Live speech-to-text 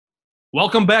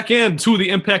Welcome back in to the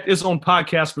Impact Is Own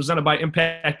podcast presented by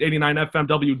Impact 89 FM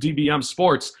WDBM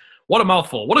Sports. What a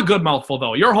mouthful. What a good mouthful,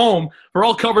 though. You're home for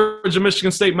all coverage of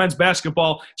Michigan State men's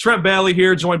basketball. Trent Bally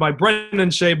here, joined by Brendan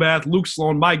Shabath, Luke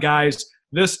Sloan, my guys.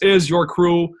 This is your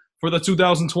crew for the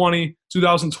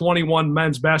 2020-2021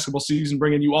 men's basketball season,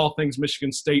 bringing you all things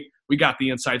Michigan State. We got the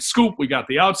inside scoop. We got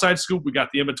the outside scoop. We got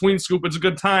the in-between scoop. It's a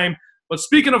good time. But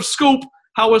speaking of scoop,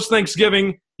 how was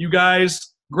Thanksgiving, you guys?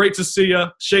 Great to see you.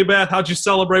 Shabath, how'd you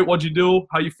celebrate? What'd you do?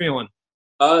 How you feeling?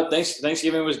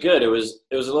 Thanksgiving was good. It was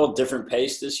a little different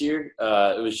pace this year.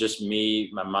 It was just me,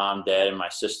 my mom, dad, and my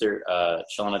sister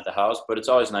chilling at the house. But it's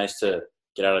always nice to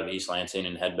get out of East Lansing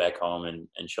and head back home and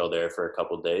chill there for a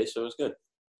couple of days. So it was good.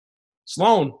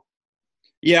 Sloan.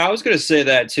 Yeah, I was going to say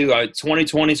that too.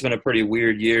 2020 has been a pretty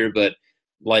weird year, but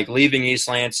like leaving East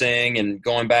Lansing and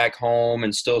going back home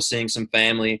and still seeing some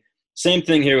family. Same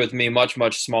thing here with me, much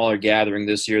smaller gathering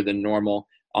this year than normal.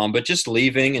 But just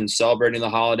leaving and celebrating the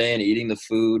holiday and eating the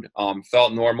food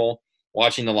felt normal.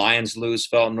 Watching the Lions lose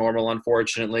felt normal,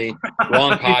 unfortunately.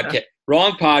 Wrong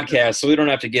podcast, so we don't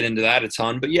have to get into that a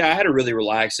ton. But, yeah, I had a really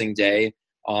relaxing day.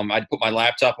 I put my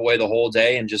laptop away the whole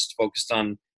day and just focused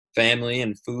on family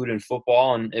and food and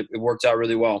football, and it worked out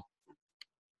really well.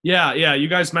 Yeah, you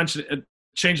guys mentioned a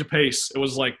change of pace. It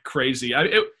was, like, crazy.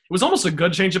 It was almost a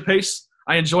good change of pace.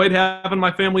 I enjoyed having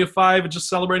my family of five and just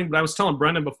celebrating, but I was telling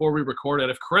Brendan before we recorded,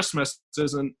 if Christmas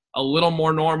isn't a little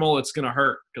more normal, it's going to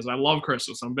hurt because I love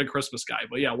Christmas. I'm a big Christmas guy.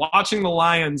 But, yeah, watching the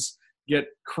Lions get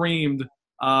creamed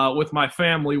with my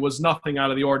family was nothing out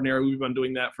of the ordinary. We've been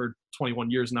doing that for 21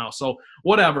 years now, so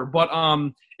whatever. But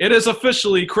it is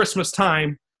officially Christmas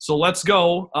time, so let's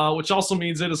go, which also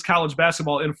means it is college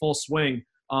basketball in full swing.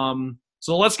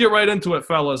 So let's get right into it,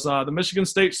 fellas. The Michigan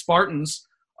State Spartans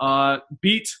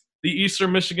beat the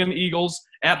Eastern Michigan Eagles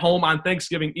at home on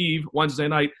Thanksgiving Eve, Wednesday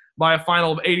night, by a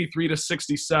final of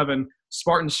 83-67.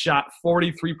 Spartans shot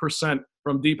 43%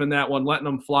 from deep in that one, letting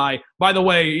them fly. By the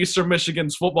way, Eastern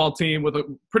Michigan's football team with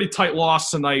a pretty tight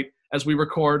loss tonight as we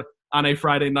record on a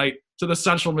Friday night to the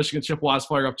Central Michigan Chippewas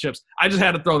Fire Up Chips. I just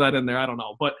had to throw that in there. I don't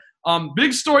know. But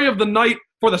big story of the night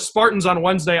for the Spartans on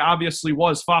Wednesday obviously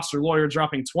was Foster Loyer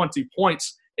dropping 20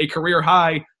 points, a career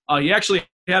high. He actually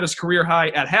had his career high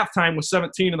at halftime with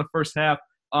 17 in the first half.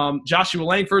 Joshua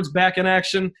Langford's back in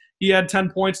action. He had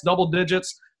 10 points, double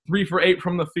digits, 3 for 8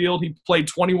 from the field. He played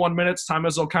 21 minutes. Tom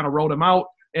Izzo kind of wrote him out.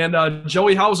 And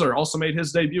Joey Hauser also made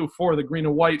his debut for the Green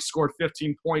and White, scored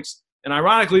 15 points. And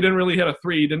ironically, didn't really hit a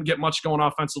three. He didn't get much going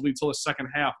offensively until the second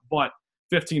half, but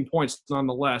 15 points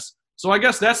nonetheless. So I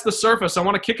guess that's the surface. I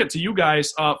want to kick it to you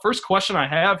guys. First question I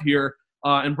have here,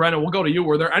 and Brendan, we'll go to you.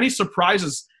 Were there any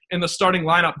surprises in the starting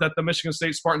lineup that the Michigan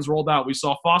State Spartans rolled out? We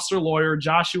saw Foster Loyer,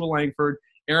 Joshua Langford,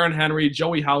 Aaron Henry,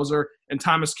 Joey Hauser, and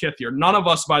Thomas Kithier. None of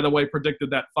us, by the way,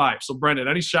 predicted that five. So, Brendan,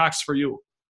 any shocks for you?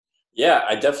 Yeah,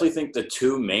 I definitely think the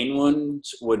two main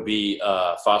ones would be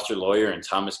Foster Loyer and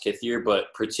Thomas Kithier, but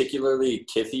particularly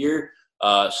Kithier.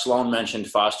 Sloan mentioned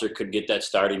Foster could get that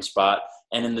starting spot.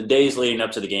 And in the days leading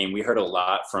up to the game, we heard a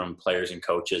lot from players and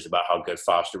coaches about how good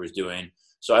Foster was doing.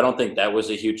 So I don't think that was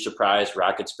a huge surprise.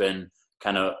 Rocket's been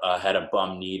kind of had a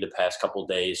bum knee the past couple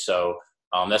days. So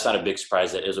that's not a big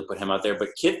surprise that Izzo put him out there. But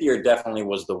Kithier definitely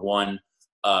was the one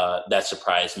that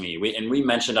surprised me. We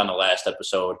mentioned on the last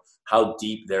episode how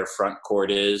deep their front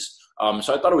court is.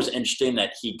 So I thought it was interesting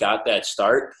that he got that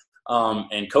start.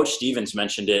 And Coach Stevens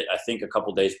mentioned it, I think, a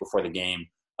couple days before the game,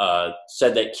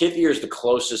 said that Kithier is the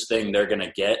closest thing they're going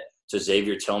to get to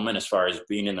Xavier Tillman as far as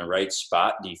being in the right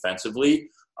spot defensively.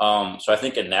 So I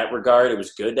think in that regard, it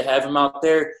was good to have him out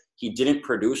there. He didn't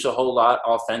produce a whole lot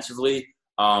offensively.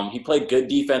 He played good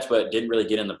defense, but didn't really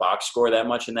get in the box score that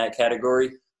much in that category.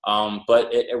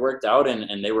 But it worked out,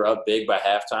 and they were up big by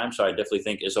halftime. So I definitely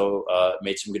think Izzo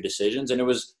made some good decisions. And it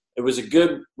was a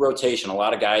good rotation. A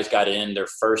lot of guys got in. Their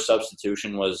first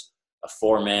substitution was a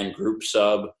 4-man group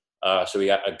sub. So we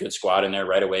got a good squad in there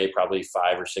right away, probably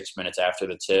 5 or 6 minutes after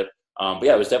the tip. But,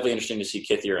 yeah, it was definitely interesting to see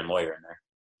Kithier and Loyer in there.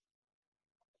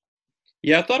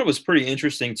 Yeah, I thought it was pretty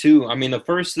interesting, too. I mean, the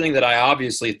first thing that I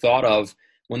obviously thought of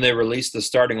when they released the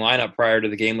starting lineup prior to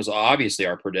the game was obviously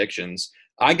our predictions.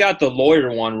 I got the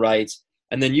Loyer one right,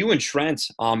 and then you and Trent,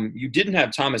 you didn't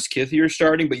have Thomas Kithier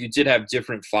starting, but you did have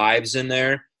different fives in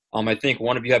there. I think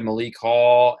one of you had Malik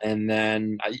Hall, and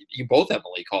then you both have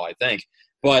Malik Hall, I think.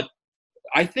 But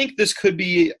I think this could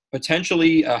be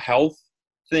potentially a health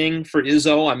thing for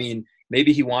Izzo. I mean,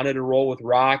 maybe he wanted to roll with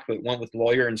Rock, but went with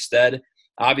Loyer instead.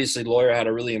 Obviously, Loyer had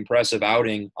a really impressive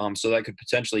outing, so that could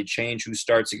potentially change who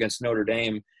starts against Notre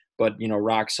Dame. But,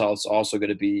 Rock's health's also going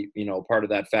to be, part of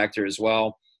that factor as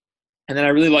well. And then I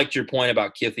really liked your point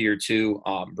about Kithier too,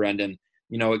 Brendan.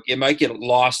 it might get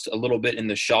lost a little bit in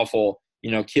the shuffle.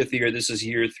 Kithier, this is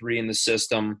year 3 in the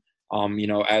system,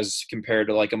 as compared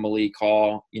to like a Malik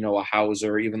Hall, a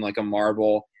Hauser, even like a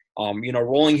Marble.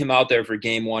 Rolling him out there for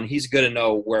game 1, he's going to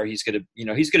know where he's going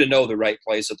to, he's going to know the right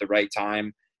place at the right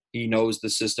time. He knows the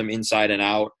system inside and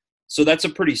out. So that's a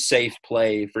pretty safe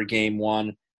play for game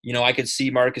 1. I could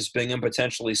see Marcus Bingham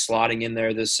potentially slotting in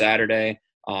there this Saturday.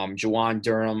 Juwan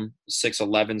Durham,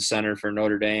 6'11" center for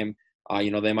Notre Dame.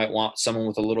 They might want someone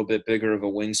with a little bit bigger of a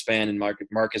wingspan and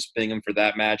Marcus Bingham for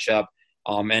that matchup.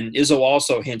 And Izzo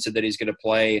also hinted that he's going to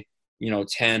play,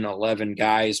 10, 11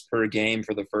 guys per game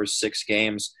for the first 6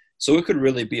 games. So it could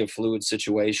really be a fluid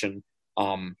situation.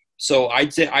 So I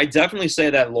definitely say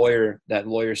that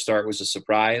lawyer start was a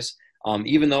surprise.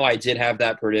 Even though I did have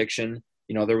that prediction,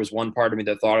 there was one part of me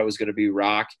that thought it was going to be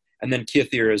Rock and then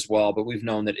Kithier as well. But we've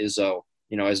known that Izzo,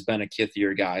 has been a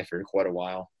Kithier guy for quite a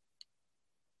while.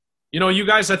 You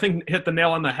guys, I think, hit the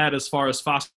nail on the head as far as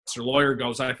Foster Loyer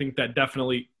goes. I think that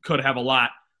definitely could have a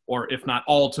lot, or if not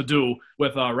all, to do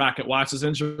with Rocket Watts'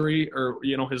 injury or,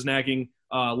 his nagging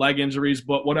leg injuries.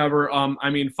 But whatever.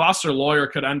 Foster Loyer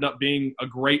could end up being a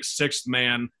great 6th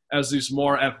man as these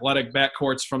more athletic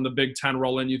backcourts from the Big Ten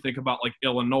roll in. You think about like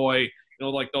Illinois,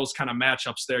 like those kind of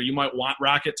matchups there. You might want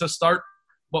Rocket to start.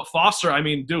 But Foster,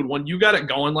 dude, when you got it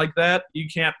going like that, you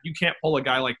can't pull a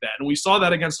guy like that. And we saw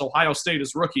that against Ohio State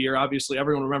his rookie year. Obviously,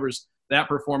 everyone remembers that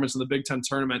performance in the Big Ten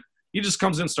tournament. He just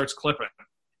comes in and starts clipping.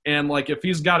 And, if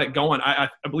he's got it going, I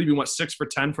believe he went 6 for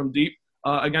 10 from deep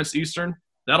against Eastern.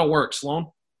 That'll work, Sloan.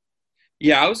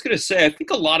 Yeah, I was going to say, I think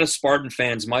a lot of Spartan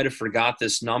fans might have forgot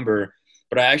this number,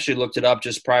 but I actually looked it up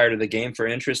just prior to the game for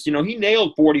interest. He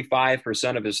nailed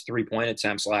 45% of his 3-point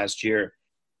attempts last year.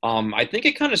 I think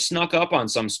it kind of snuck up on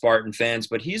some Spartan fans,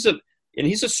 but he's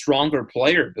a stronger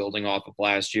player building off of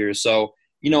last year. So,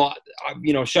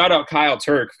 shout out Kyle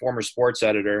Turk, former sports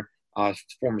editor,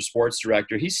 former sports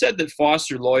director. He said that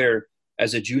Foster Loyer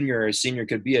as a junior or a senior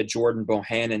could be a Jordan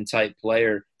Bohannon type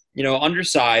player,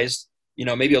 undersized,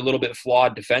 maybe a little bit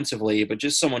flawed defensively, but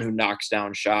just someone who knocks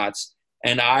down shots.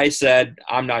 And I said,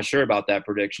 I'm not sure about that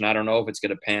prediction. I don't know if it's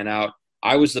going to pan out.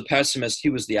 I was the pessimist. He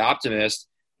was the optimist.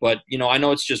 But, I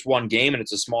know it's just one game and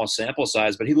it's a small sample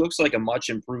size, but he looks like a much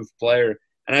improved player.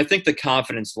 And I think the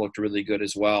confidence looked really good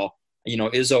as well.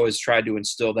 Izzo has tried to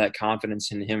instill that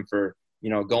confidence in him for,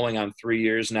 going on 3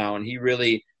 years now. And he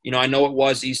really, I know it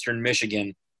was Eastern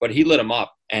Michigan, but he lit him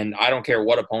up. And I don't care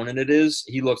what opponent it is.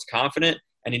 He looks confident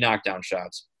and he knocked down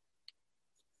shots.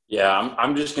 Yeah,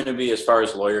 I'm just going to be, as far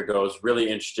as Loyer goes, really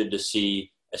interested to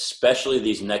see, especially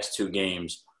these next 2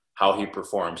 games, how he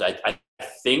performs. I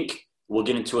think – we'll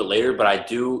get into it later, but I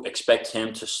do expect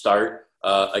him to start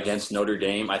against Notre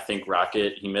Dame. I think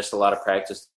Rocket, he missed a lot of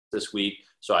practice this week,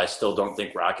 so I still don't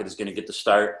think Rocket is going to get the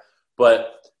start.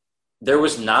 But there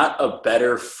was not a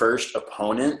better first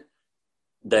opponent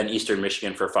than Eastern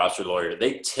Michigan for Foster Loyer.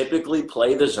 They typically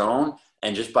play the zone,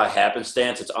 and just by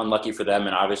happenstance, it's unlucky for them,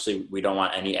 and obviously we don't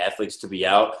want any athletes to be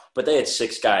out, but they had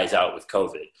 6 guys out with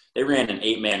COVID. They ran an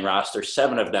 8-man roster,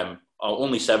 7 of them,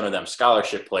 only 7 of them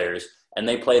scholarship players, and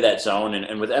they play that zone.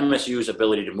 And with MSU's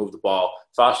ability to move the ball,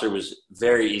 Foster was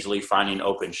very easily finding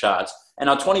open shots. And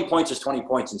now 20 points is 20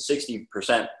 points and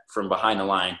 60% from behind the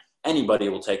line. Anybody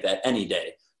will take that any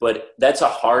day. But that's a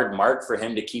hard mark for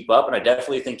him to keep up, and I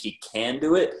definitely think he can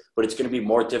do it, but it's going to be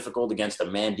more difficult against a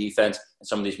man defense and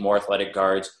some of these more athletic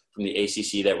guards from the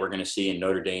ACC that we're going to see in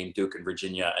Notre Dame, Duke, and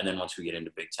Virginia, and then once we get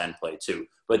into Big Ten play too.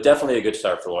 But definitely a good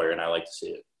start for Loyer, and I like to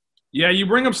see it. Yeah, you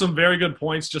bring up some very good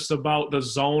points just about the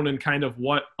zone and kind of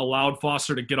what allowed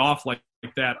Foster to get off like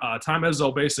that. Tom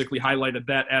Izzo basically highlighted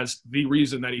that as the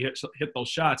reason that he hit those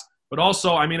shots. But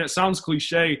also, it sounds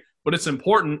cliche, but it's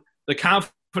important. The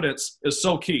confidence is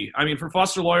so key. For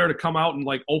Foster Loyer to come out and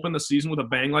open the season with a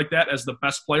bang like that as the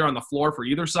best player on the floor for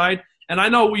either side. And I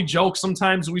know we joke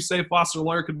sometimes, we say Foster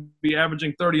Loyer could be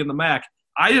averaging 30 in the MAC.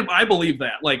 I believe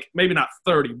that. Maybe not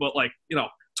 30, but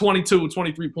 22,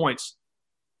 23 points.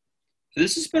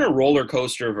 This has been a roller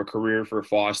coaster of a career for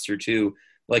Foster too,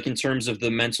 in terms of the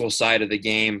mental side of the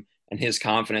game and his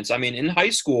confidence. In high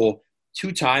school,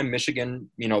 2-time Michigan,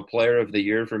 player of the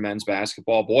year for men's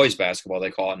basketball, boys basketball, they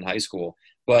call it in high school.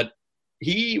 But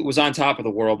he was on top of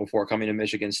the world before coming to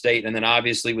Michigan State, and then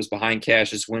obviously was behind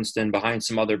Cassius Winston, behind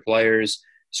some other players,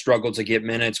 struggled to get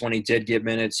minutes. When he did get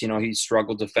minutes, he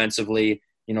struggled defensively.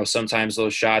 Sometimes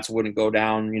those shots wouldn't go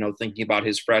down, thinking about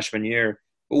his freshman year.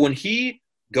 But when he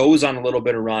goes on a little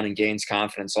bit of run and gains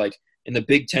confidence, like in the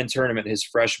Big Ten tournament his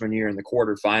freshman year in the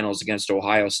quarterfinals against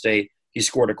Ohio State, he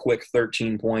scored a quick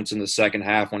 13 points in the second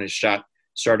half when his shot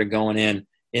started going in.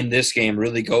 In this game,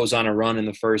 really goes on a run in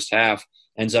the first half.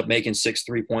 ends up making 6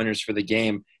 3-pointers for the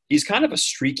game. He's kind of a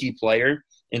streaky player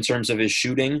in terms of his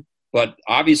shooting, but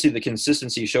obviously the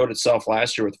consistency showed itself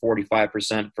last year with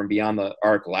 45% from beyond the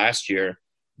arc last year.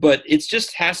 But it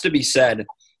just has to be said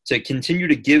to continue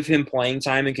to give him playing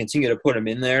time and continue to put him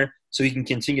in there so he can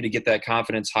continue to get that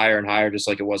confidence higher and higher, just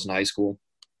like it was in high school.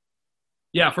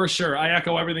 Yeah, for sure. I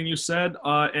echo everything you said.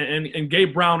 And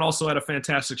Gabe Brown also had a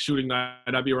fantastic shooting night.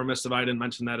 I'd be remiss if I didn't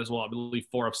mention that as well. I believe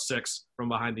 4 of 6 from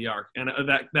behind the arc. And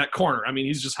that corner, I mean,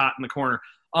 he's just hot in the corner.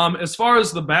 As far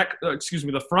as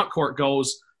the front court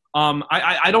goes,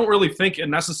 I don't really think it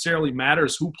necessarily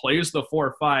matters who plays the 4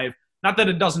 or 5. Not that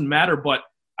it doesn't matter, but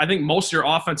I think most of your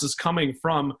offense is coming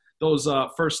from those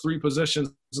first 3 positions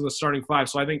in the starting 5.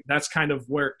 So I think that's kind of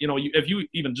where, if you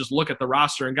even just look at the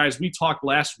roster, and guys, we talked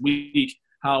last week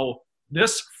how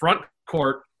this front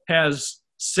court has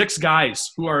 6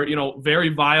 guys who are, very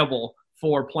viable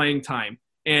for playing time.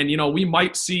 And, we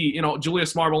might see,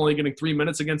 Julius Marble only getting 3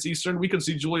 minutes against Eastern. We could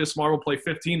see Julius Marble play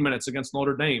 15 minutes against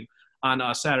Notre Dame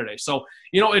on Saturday. So,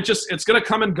 it's going to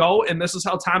come and go, and this is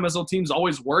how Tom Izzo teams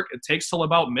always work. It takes till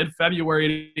about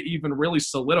mid-February to even really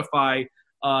solidify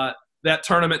that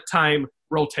tournament time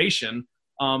rotation.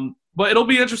 But it'll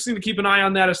be interesting to keep an eye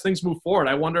on that as things move forward.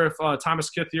 I wonder if Thomas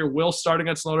Kithier will start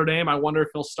against Notre Dame. I wonder if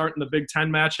he'll start in the Big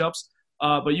Ten matchups.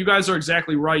 But you guys are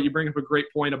exactly right. You bring up a great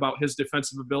point about his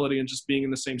defensive ability and just being in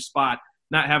the same spot,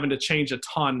 not having to change a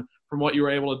ton from what you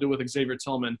were able to do with Xavier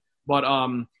Tillman. But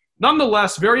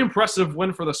nonetheless, very impressive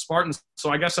win for the Spartans. So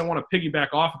I guess I want to piggyback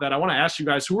off of that. I want to ask you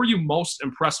guys, who are you most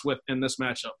impressed with in this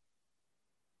matchup?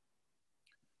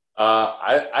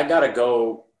 I got to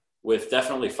go with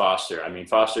definitely Foster. I mean,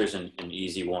 Foster's an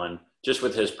easy one just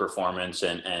with his performance.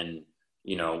 And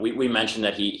we mentioned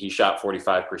that he shot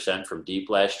 45% from deep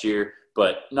last year,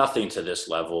 but nothing to this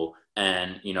level.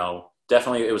 And,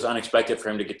 definitely it was unexpected for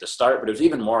him to get the start, but it was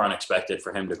even more unexpected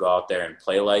for him to go out there and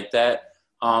play like that.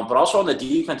 But also on the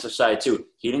defensive side, too.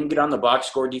 He didn't get on the box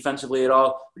score defensively at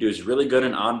all, but he was really good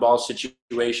in on-ball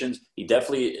situations. He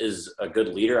definitely is a good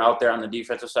leader out there on the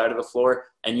defensive side of the floor.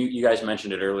 And you guys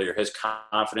mentioned it earlier. His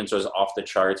confidence was off the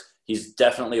charts. He's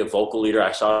definitely a vocal leader.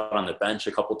 I saw it on the bench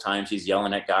a couple times. He's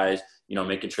yelling at guys,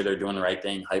 making sure they're doing the right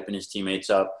thing, hyping his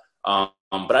teammates up.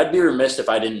 But I'd be remiss if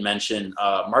I didn't mention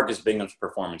Marcus Bingham's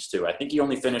performance, too. I think he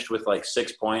only finished with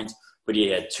 6 points, but he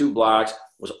had 2 blocks,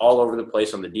 was all over the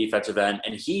place on the defensive end,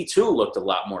 and he, too, looked a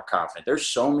lot more confident. There's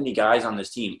so many guys on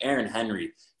this team, Aaron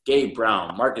Henry, Gabe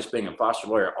Brown, Marcus Bingham, Foster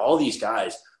Loyer, all these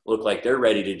guys look like they're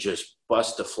ready to just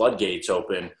bust the floodgates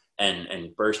open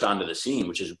and burst onto the scene,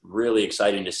 which is really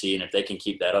exciting to see, and if they can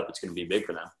keep that up, it's going to be big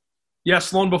for them. Yeah,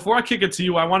 Sloan, before I kick it to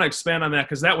you, I want to expand on that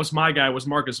because that was my guy, was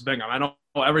Marcus Bingham. I know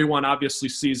everyone obviously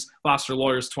sees Foster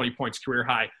Loyer's 20 points career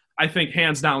high. I think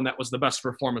hands down that was the best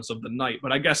performance of the night.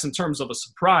 But I guess in terms of a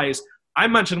surprise, I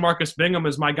mentioned Marcus Bingham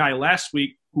as my guy last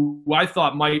week, who I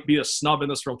thought might be a snub in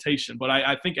this rotation. But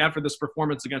I think after this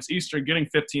performance against Eastern, getting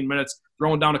 15 minutes,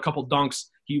 throwing down a couple dunks,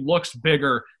 he looks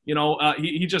bigger.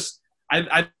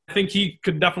 I think he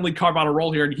could definitely carve out a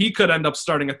role here, and he could end up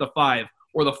starting at the 5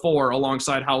 or the 4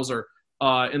 alongside Hauser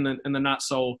in the not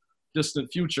so distant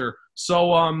future.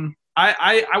 So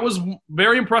I was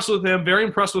very impressed with him, very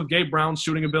impressed with Gabe Brown's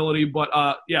shooting ability. But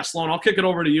Sloan, I'll kick it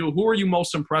over to you. Who are you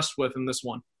most impressed with in this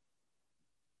one?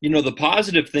 The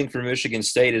positive thing for Michigan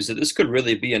State is that this could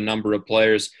really be a number of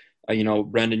players.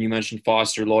 Brendan, you mentioned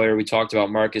Foster Loyer. We talked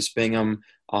about Marcus Bingham.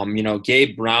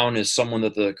 Gabe Brown is someone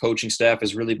that the coaching staff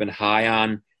has really been high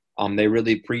on. They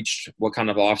really preached what kind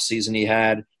of offseason he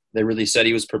had. They really said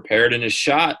he was prepared in his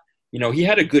shot. He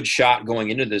had a good shot going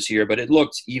into this year, but it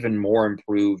looked even more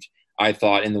improved, I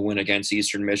thought, in the win against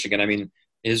Eastern Michigan. I mean,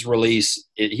 his release,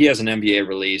 he has an NBA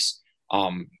release.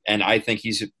 And I think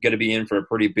he's going to be in for a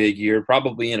pretty big year,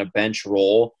 probably in a bench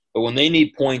role. But when they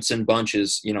need points in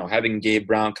bunches, having Gabe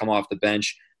Brown come off the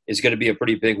bench is going to be a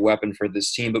pretty big weapon for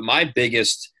this team. But my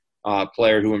biggest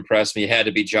player who impressed me had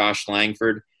to be Josh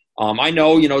Langford. I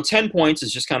know, 10 points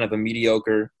is just kind of a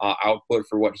mediocre output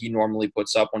for what he normally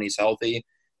puts up when he's healthy.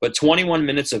 But 21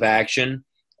 minutes of action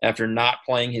after not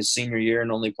playing his senior year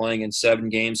and only playing in 7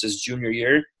 games his junior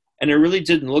year, and it really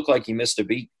didn't look like he missed a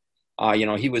beat.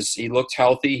 He looked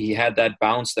healthy. He had that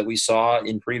bounce that we saw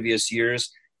in previous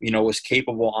years, was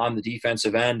capable on the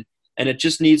defensive end. And it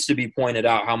just needs to be pointed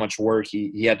out how much work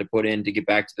he had to put in to get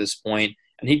back to this point.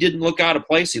 And he didn't look out of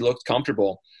place. He looked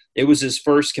comfortable. It was his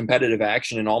first competitive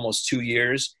action in almost 2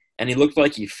 years, and he looked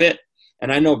like he fit.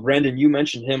 And I know, Brendan, you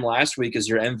mentioned him last week as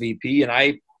your MVP, and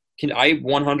I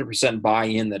 100% buy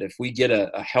in that if we get a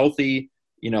healthy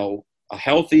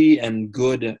and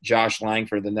good Josh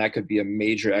Langford, then that could be a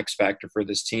major X factor for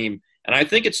this team. And I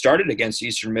think it started against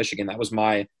Eastern Michigan. That was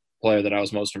my player that I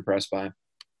was most impressed by.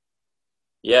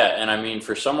 Yeah, and I mean,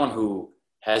 for someone who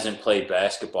hasn't played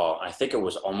basketball, I think it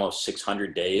was almost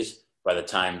 600 days by the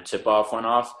time tip-off went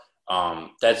off.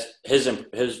 That's his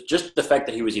just the fact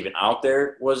that he was even out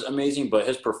there was amazing, but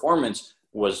his performance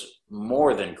was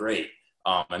more than great.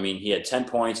 I mean, he had 10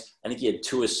 points. I think he had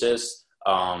 2 assists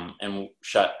and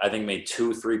made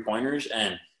 2 3-pointers.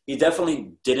 And he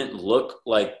definitely didn't look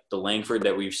like the Langford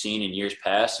that we've seen in years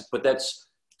past, but that's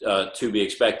to be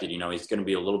expected. You know, he's going to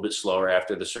be a little bit slower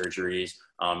after the surgeries.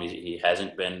 He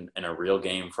hasn't been in a real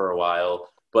game for a while,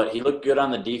 but he looked good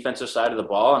on the defensive side of the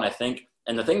ball.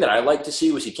 And the thing that I like to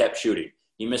see was he kept shooting.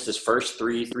 He missed his first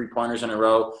 3 3-pointers in a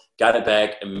row, got it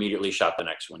back, immediately shot the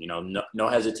next one. You know, no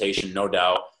hesitation, no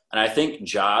doubt. And I think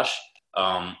Josh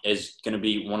is going to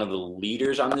be one of the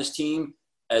leaders on this team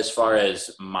as far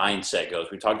as mindset goes.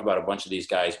 We talked about a bunch of these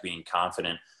guys being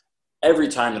confident. Every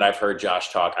time that I've heard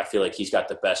Josh talk, I feel like he's got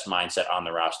the best mindset on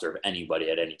the roster of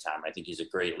anybody at any time. I think he's a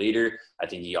great leader. I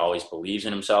think he always believes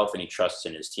in himself, and he trusts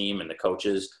in his team and the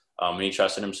coaches. And he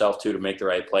trusts in himself, too, to make the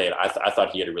right play. And I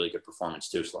thought he had a really good performance,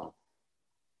 too, Sloan.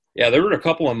 Yeah, there were a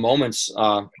couple of moments,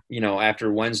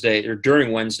 after Wednesday or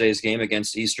during Wednesday's game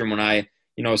against Eastern when I,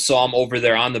 saw him over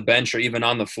there on the bench or even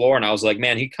on the floor. And I was like,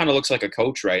 man, he kind of looks like a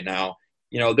coach right now.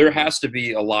 There has to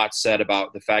be a lot said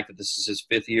about the fact that this is his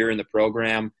 5th year in the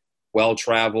program,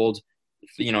 well-traveled.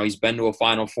 He's been to a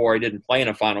Final Four. He didn't play in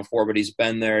a Final Four, but he's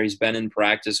been there. He's been in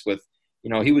practice with,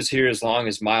 he was here as long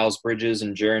as Miles Bridges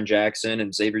and Jaren Jackson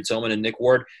and Xavier Tillman and Nick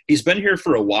Ward. He's been here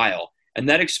for a while. And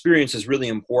that experience is really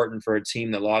important for a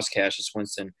team that lost Cassius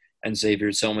Winston and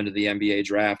Xavier Tillman to the NBA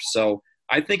draft. So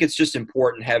I think it's just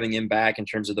important having him back in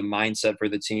terms of the mindset for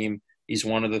the team. He's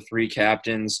one of the 3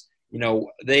 captains.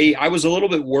 I was a little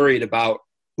bit worried about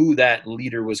who that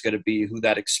leader was going to be, who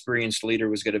that experienced leader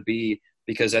was going to be,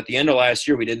 because at the end of last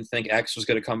year, we didn't think X was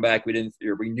going to come back. We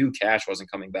knew Cash wasn't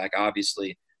coming back,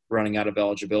 obviously, running out of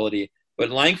eligibility.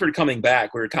 But Langford coming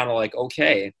back, we were kind of like,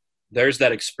 okay, there's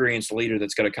that experienced leader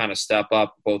that's going to kind of step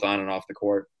up both on and off the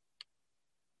court.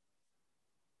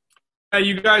 Yeah,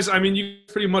 you guys, you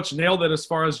pretty much nailed it as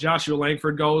far as Joshua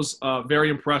Langford goes. Very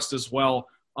impressed as well.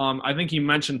 I think he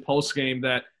mentioned post-game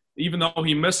that even though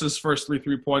he missed his first 3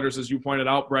 3-pointers, as you pointed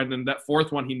out, Brendan, that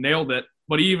 4th one, he nailed it.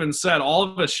 But he even said all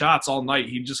of his shots all night,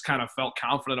 he just kind of felt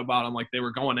confident about them, like they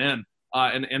were going in.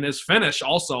 And his finish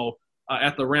also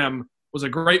at the rim was a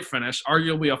great finish,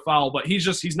 arguably a foul, but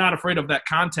he's not afraid of that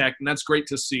contact, and that's great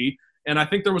to see. And I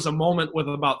think there was a moment with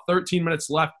about 13 minutes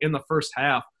left in the first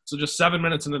half, so just 7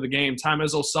 minutes into the game, Tom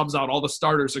Izzo subs out all the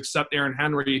starters except Aaron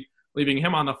Henry, leaving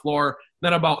him on the floor.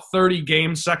 Then about 30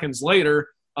 game seconds later,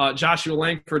 Joshua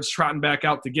Langford's trotting back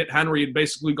out to get Henry and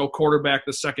basically go quarterback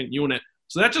the second unit.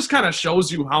 So that just kind of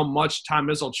shows you how much Tom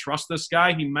Izzo trusts this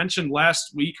guy. He mentioned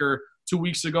last week or 2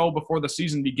 weeks ago before the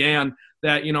season began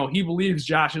that, he believes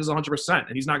Josh is 100%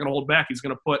 and he's not going to hold back. He's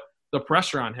going to put the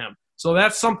pressure on him. So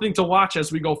that's something to watch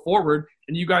as we go forward.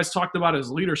 And you guys talked about his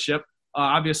leadership,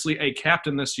 obviously a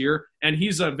captain this year, and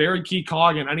he's a very key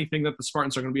cog in anything that the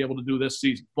Spartans are going to be able to do this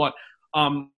season. But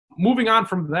moving on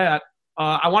from that,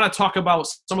 I want to talk about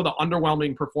some of the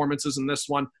underwhelming performances in this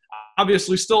one.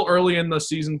 Obviously, still early in the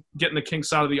season, getting the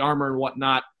kinks out of the armor and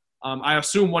whatnot. I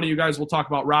assume one of you guys will talk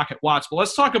about Rocket Watts, but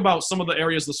let's talk about some of the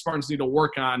areas the Spartans need to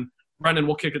work on. Brendan,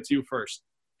 we'll kick it to you first.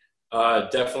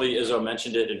 Definitely, Izzo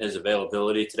mentioned it in his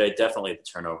availability today, definitely the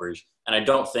turnovers. And I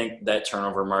don't think that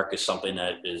turnover mark is something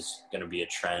that is going to be a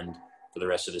trend for the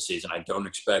rest of the season. I don't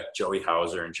expect Joey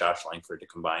Hauser and Josh Langford to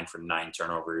combine for 9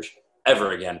 turnovers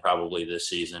ever again, probably this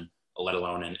season, let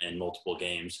alone in multiple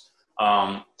games.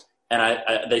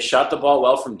 They shot the ball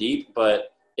well from deep, but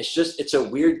it's a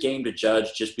weird game to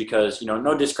judge just because,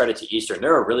 no discredit to Eastern.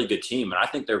 They're a really good team, and I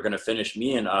think they're going to finish.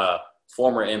 Me and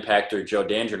former impactor Joe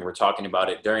Dandrin were talking about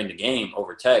it during the game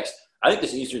over text. I think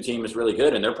this Eastern team is really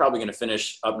good, and they're probably going to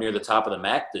finish up near the top of the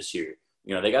MAC this year.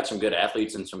 They got some good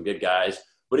athletes and some good guys,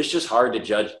 but it's just hard to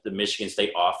judge the Michigan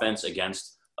State offense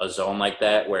against a zone like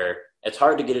that where it's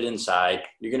hard to get it inside.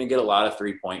 You're going to get a lot of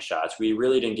 3-point shots. We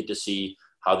really didn't get to see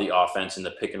how the offense and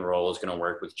the pick and roll is going to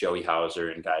work with Joey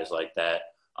Hauser and guys like that.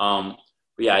 But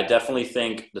yeah, I definitely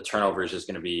think the turnovers is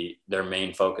going to be their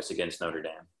main focus against Notre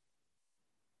Dame.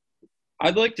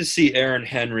 I'd like to see Aaron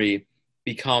Henry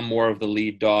become more of the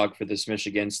lead dog for this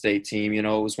Michigan State team. It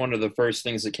was one of the first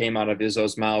things that came out of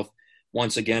Izzo's mouth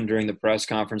once again during the press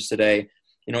conference today.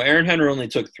 Aaron Henry only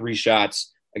took 3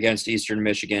 shots against Eastern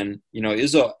Michigan.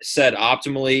 Izzo said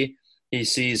optimally he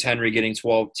sees Henry getting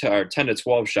 10 to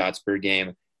 12 shots per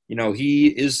game.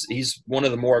 He's one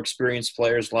of the more experienced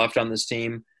players left on this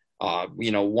team.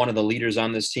 One of the leaders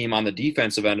on this team on the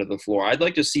defensive end of the floor. I'd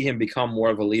like to see him become more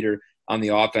of a leader on the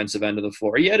offensive end of the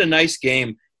floor. He had a nice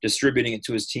game distributing it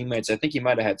to his teammates. I think he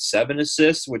might have had 7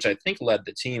 assists, which I think led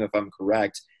the team, if I'm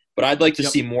correct. But I'd like to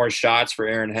see more shots for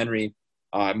Aaron Henry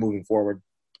moving forward.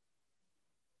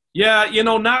 Yeah,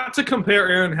 not to compare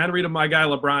Aaron Henry to my guy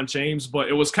LeBron James, but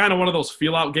it was kind of one of those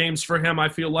feel-out games for him, I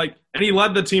feel like. And he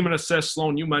led the team in assists,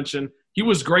 Sloan, you mentioned. He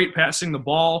was great passing the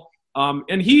ball.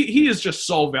 And he is just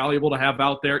so valuable to have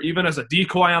out there, even as a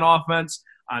decoy on offense,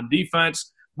 on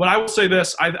defense. But I will say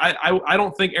this, I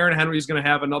don't think Aaron Henry is going to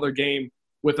have another game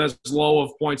with as low of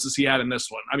points as he had in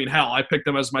this one. I mean, hell, I picked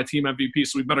him as my team MVP,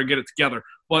 so we better get it together.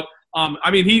 But,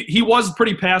 he was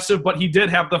pretty passive, but he did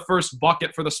have the first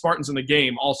bucket for the Spartans in the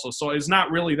game also. So it's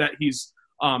not really that he's,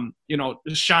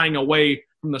 shying away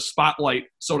from the spotlight,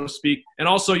 so to speak. And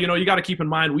also, you got to keep in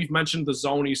mind, we've mentioned the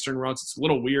zone Eastern runs. It's a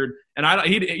little weird. And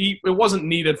it wasn't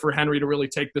needed for Henry to really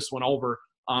take this one over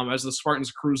as the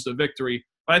Spartans cruised to victory.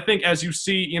 But I think as you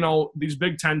see, these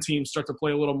Big Ten teams start to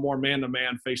play a little more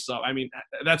man-to-man face-up, I mean,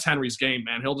 that's Henry's game,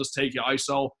 man. He'll just take you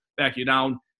ISO, back you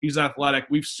down. He's athletic.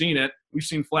 We've seen it. We've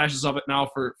seen flashes of it now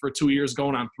for 2 years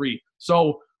going on 3.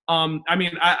 So,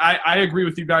 I agree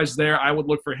with you guys there. I would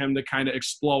look for him to kind of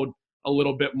explode a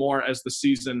little bit more as the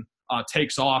season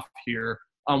takes off here.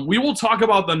 We will talk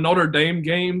about the Notre Dame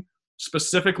game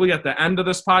specifically at the end of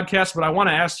this podcast, but I want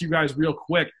to ask you guys real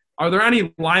quick, are there any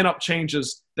lineup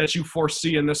changes that you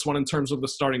foresee in this one in terms of the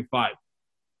starting 5?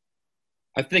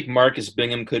 I think Marcus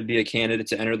Bingham could be a candidate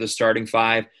to enter the starting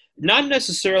 5. Not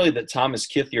necessarily that Thomas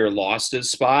Kithier lost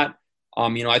his spot.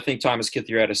 I think Thomas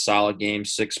Kithier had a solid game,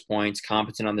 6 points,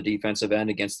 competent on the defensive end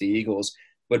against the Eagles.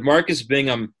 But Marcus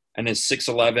Bingham and his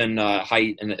 6'11"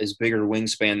 height and his bigger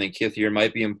wingspan than Kithier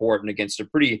might be important against a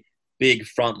pretty big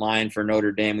front line for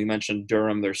Notre Dame. We mentioned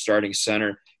Durham, their starting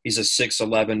center. He's a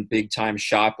 6'11", big-time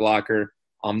shot blocker.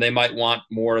 They might want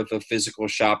more of a physical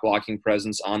shot blocking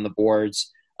presence on the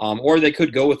boards. Or they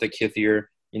could go with a Kithier,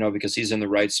 because he's in the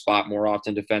right spot more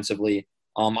often defensively.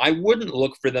 I wouldn't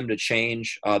look for them to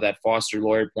change that Foster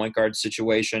Loyer point guard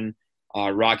situation.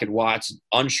 Rocket Watts,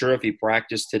 unsure if he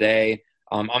practiced today.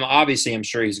 I'm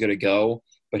sure he's going to go,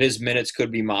 but his minutes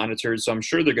could be monitored, so I'm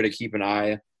sure they're going to keep an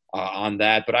eye on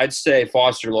that. But I'd say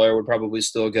Foster Loyer would probably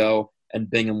still go, and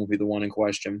Bingham will be the one in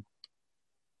question.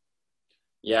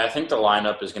 Yeah, I think the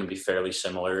lineup is going to be fairly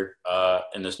similar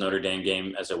in this Notre Dame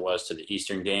game as it was to the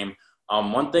Eastern game.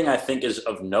 One thing I think is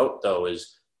of note, though,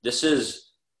 is this is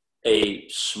a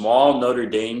small Notre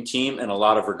Dame team in a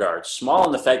lot of regards. Small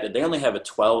in the fact that they only have a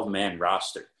 12-man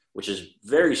roster, which is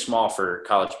very small for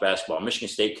college basketball. Michigan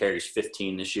State carries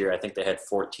 15 this year. I think they had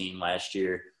 14 last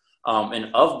year. And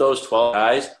of those 12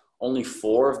 guys, only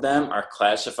 4 of them are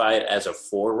classified as a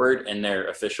forward in their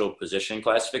official position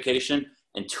classification.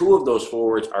 And 2 of those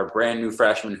forwards are brand new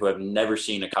freshmen who have never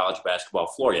seen a college basketball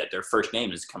floor yet. Their first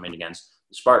game is coming against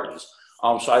the Spartans.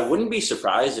 So I wouldn't be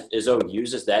surprised if Izzo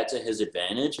uses that to his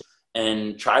advantage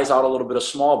and tries out a little bit of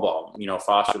small ball.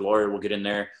 Foster Loyer will get in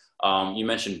there. You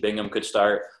mentioned Bingham could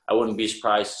start. I wouldn't be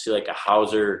surprised to see like a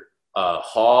Hauser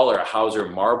Hall or a Hauser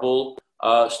Marble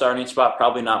starting spot.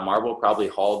 Probably not Marble, probably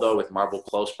Hall, though, with Marble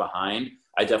close behind.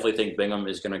 I definitely think Bingham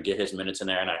is going to get his minutes in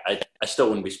there, and I still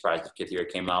wouldn't be surprised if Kithier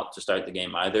came out to start the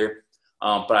game either.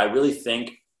 But I really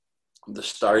think the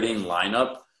starting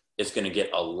lineup is going to get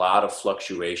a lot of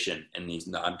fluctuation in these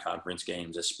non-conference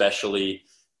games, especially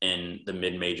in the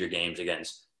mid-major games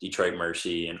against Detroit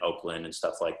Mercy and Oakland and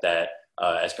stuff like that,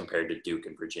 as compared to Duke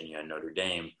and Virginia and Notre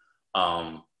Dame.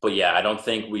 But yeah, I don't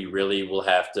think we really will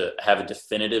have to have a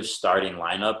definitive starting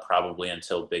lineup probably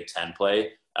until Big Ten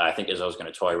play. I think Izzo's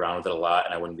going to toy around with it a lot,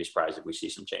 and I wouldn't be surprised if we see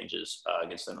some changes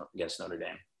against Notre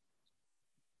Dame.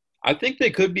 I think they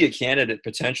could be a candidate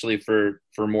potentially for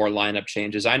more lineup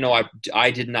changes. I know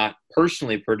I did not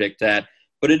personally predict that,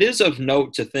 but it is of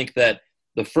note to think that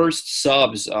the first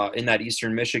subs in that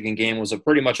Eastern Michigan game was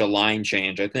pretty much a line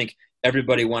change. I think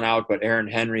everybody went out but Aaron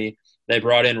Henry. They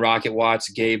brought in Rocket Watts,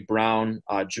 Gabe Brown,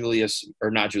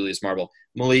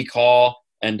 Malik Hall,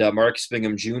 and Marcus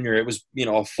Bingham Jr. It was,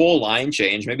 a full line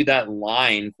change. Maybe that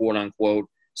line, quote unquote,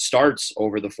 starts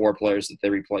over the 4 players that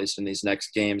they replaced in these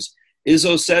next games.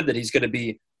 Izzo said that he's going to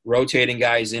be rotating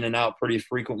guys in and out pretty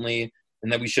frequently,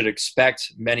 and that we should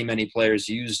expect many, many players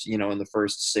used, in the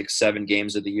first 6-7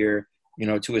 games of the year,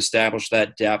 to establish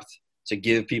that depth, to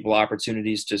give people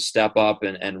opportunities to step up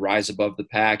and rise above the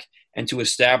pack, and to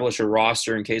establish a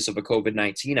roster in case of a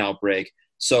COVID-19 outbreak.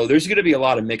 So there's going to be a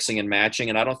lot of mixing and matching,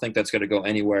 and I don't think that's going to go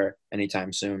anywhere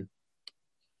anytime soon.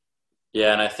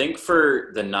 Yeah, and I think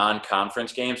for the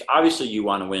non-conference games, obviously you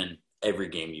want to win every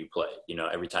game you play.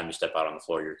 Every time you step out on the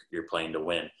floor, you're playing to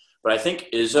win. But I think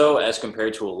Izzo, as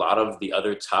compared to a lot of the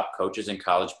other top coaches in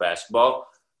college basketball,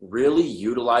 really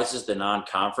utilizes the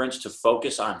non-conference to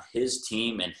focus on his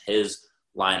team and his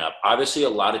lineup. Obviously, a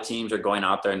lot of teams are going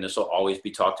out there, and this will always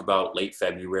be talked about late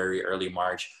February, early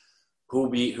March, who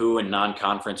beat who in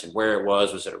non-conference and where it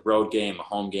was. Was it a road game, a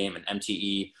home game, an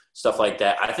MTE, stuff like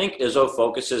that. I think Izzo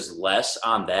focuses less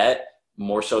on that,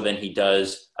 more so than he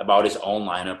does about his own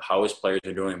lineup, how his players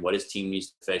are doing, what his team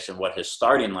needs to fix, and what his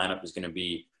starting lineup is going to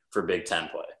be for Big Ten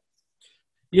play.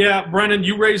 Yeah, Brennan,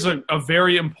 you raise a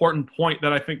very important point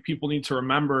that I think people need to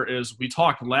remember is we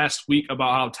talked last week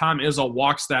about how Tom Izzo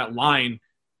walks that line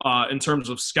in terms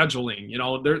of scheduling. You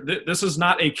know, this is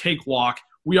not a cakewalk.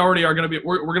 We already are going to be –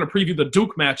 we're going to preview the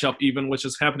Duke matchup even, which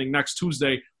is happening next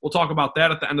Tuesday. We'll talk about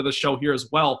that at the end of the show here as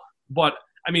well. But,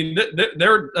 I mean,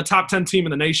 they're a top 10 team in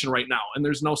the nation right now, and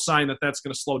there's no sign that that's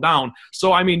going to slow down.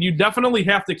 So, I mean, you definitely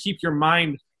have to keep your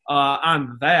mind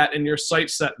on that and your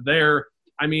sights set there.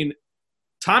 I mean,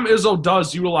 Tom Izzo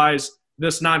does utilize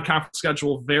this non-conference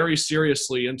schedule very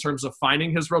seriously in terms of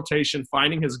finding his rotation,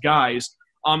 finding his guys.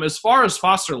 As far as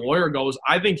Foster Loyer goes,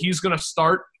 I think he's going to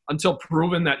start until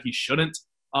proven that he shouldn't,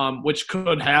 which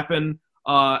could happen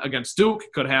against Duke,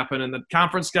 could happen in the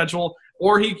conference schedule,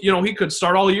 or he could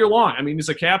start all year long. I mean, he's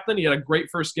a captain. He had a great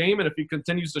first game, and if he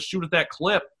continues to shoot at that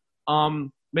clip,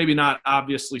 maybe not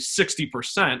obviously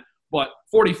 60%, but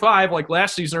 45 like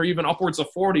last season or even upwards of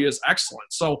 40 is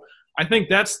excellent. So I think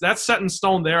that's set in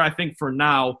stone there, I think, for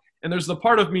now. And there's the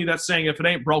part of me that's saying if it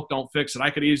ain't broke, don't fix it. I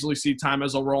could easily see Tom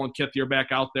Izzo rolling Kithier back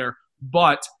out there.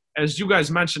 But as you guys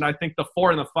mentioned, I think the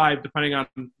 4 and the 5, depending on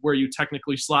where you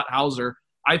technically slot Hauser,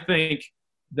 I think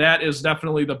that is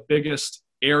definitely the biggest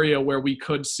area where we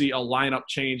could see a lineup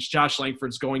change. Josh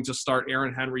Langford's going to start.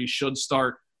 Aaron Henry should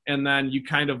start. And then you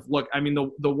kind of look – I mean,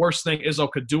 the worst thing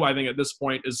Izzo could do, I think, at this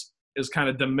point is kind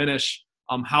of diminish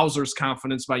Hauser's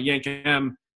confidence by yanking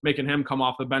him, making him come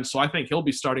off the bench. So I think he'll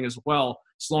be starting as well.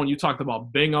 Sloan, you talked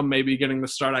about Bingham maybe getting the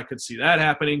start. I could see that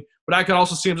happening. But I could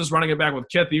also see him just running it back with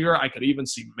Kithier. I could even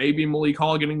see maybe Malik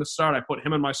Hall getting the start. I put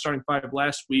him in my starting 5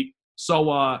 last week.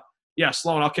 So, yeah,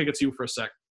 Sloan, I'll kick it to you for a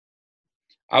sec.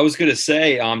 I was going to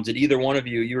say, did either one of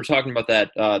you were talking about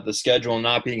that, the schedule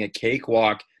not being a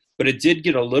cakewalk, but it did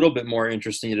get a little bit more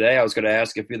interesting today. I was going to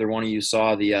ask if either one of you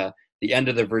saw the end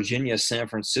of the Virginia-San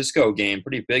Francisco game.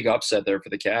 Pretty big upset there for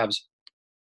the Cavs.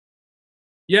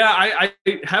 Yeah, I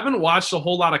haven't watched a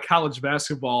whole lot of college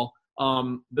basketball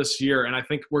this year, and I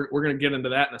think we're going to get into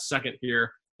that in a second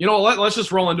here. You know, let's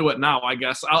just roll into it now, I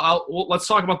guess. Let's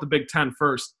talk about the Big Ten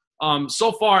first.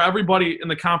 So far, everybody in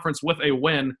the conference with a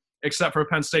win, except for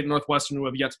Penn State and Northwestern, who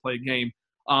have yet to play a game.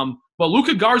 But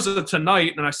Luka Garza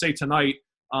tonight, and I say tonight,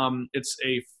 it's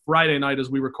a Friday night as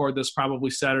we record this, probably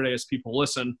Saturday as people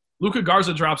listen. Luka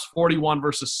Garza drops 41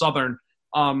 versus Southern.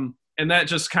 And that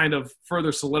just kind of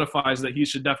further solidifies that he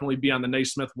should definitely be on the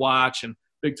Naismith watch and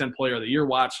Big Ten Player of the Year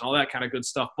watch and all that kind of good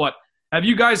stuff. But have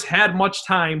you guys had much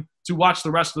time to watch the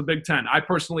rest of the Big Ten? I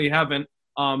personally haven't,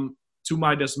 to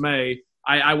my dismay.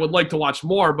 I would like to watch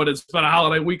more, but it's been a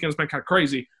holiday weekend. It's been kind of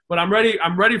crazy. But I'm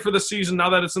ready for the season now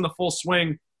that it's in the full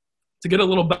swing to get a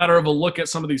little better of a look at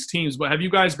some of these teams. But have you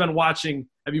guys been watching?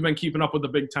 Have you been keeping up with the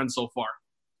Big Ten so far?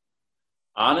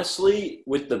 Honestly,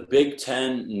 with the Big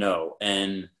Ten, no.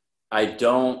 And I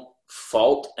don't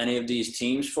fault any of these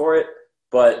teams for it,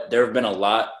 but there have been a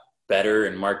lot better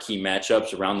and marquee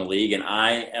matchups around the league. And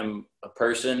I am a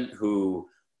person who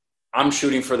I'm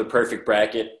shooting for the perfect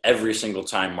bracket every single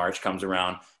time March comes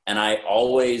around. And I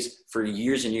always, for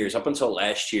years and years, up until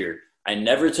last year, I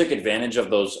never took advantage of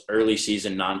those early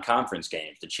season non-conference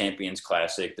games, the Champions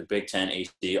Classic, the Big Ten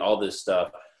AC, all this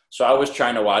stuff. So I was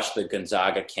trying to watch the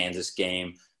Gonzaga-Kansas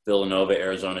game, Villanova,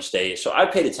 Arizona State. So I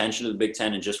paid attention to the Big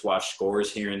Ten and just watched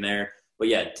scores here and there. But,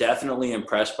 yeah, definitely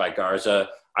impressed by Garza.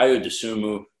 Ayo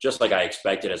Dosunmu, just like I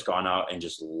expected, has gone out and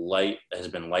just has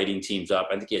been lighting teams up.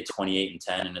 I think he had 28 and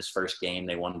 10 in his first game.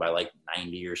 They won by like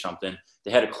 90 or something.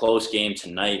 They had a close game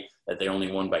tonight that they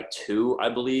only won by 2, I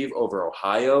believe, over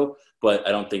Ohio. But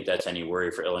I don't think that's any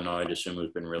worry for Illinois. Dosunmu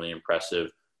has been really impressive.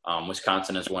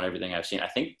 Wisconsin has won everything I've seen. I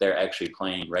think they're actually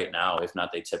playing right now. If not,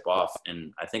 they tip off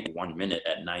in, I think, 1 minute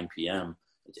at 9 p.m.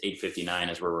 It's 8:59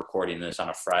 as we're recording this on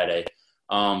a Friday.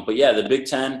 But, yeah, the Big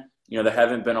Ten, there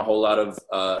haven't been a whole lot of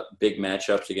big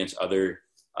matchups against other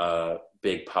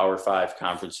big Power 5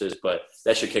 conferences, but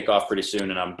that should kick off pretty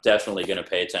soon, and I'm definitely going to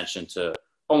pay attention to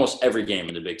almost every game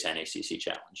in the Big Ten ACC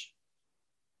Challenge.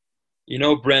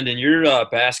 Brendan, your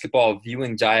basketball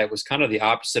viewing diet was kind of the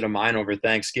opposite of mine over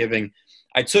Thanksgiving.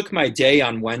 I took my day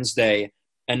on Wednesday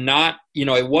and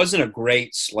it wasn't a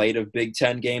great slate of Big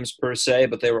Ten games per se,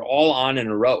 but they were all on in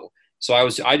a row. So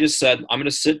I just said, I'm going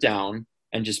to sit down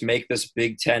and just make this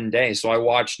Big Ten day. So I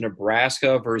watched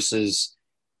Nebraska versus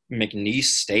McNeese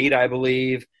State, I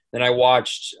believe. Then I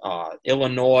watched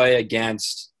Illinois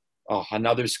against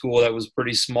another school that was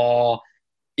pretty small,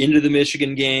 into the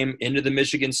Michigan game, into the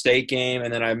Michigan State game,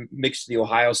 and then I mixed the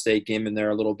Ohio State game in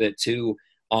there a little bit too.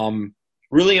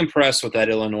 Really impressed with that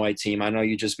Illinois team. I know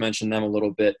you just mentioned them a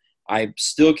little bit. I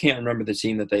still can't remember the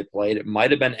team that they played. It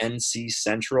might have been NC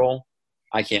Central.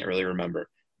 I can't really remember.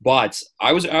 But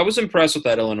I was impressed with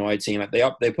that Illinois team.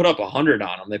 They put up 100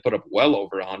 on them. They put up well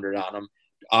over 100 on them.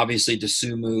 Obviously,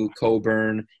 DeSumo,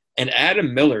 Coburn, and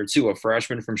Adam Miller, too, a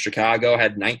freshman from Chicago,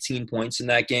 had 19 points in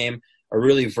that game. A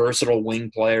really versatile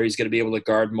wing player. He's going to be able to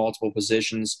guard multiple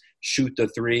positions, shoot the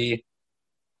three.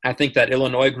 I think that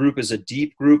Illinois group is a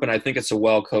deep group, and I think it's a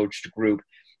well-coached group.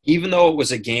 Even though it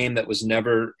was a game that was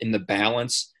never in the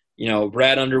balance,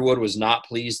 Brad Underwood was not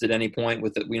pleased at any point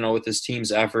with it, with his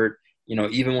team's effort.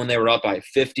 Even when they were up by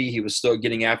 50, he was still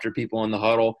getting after people in the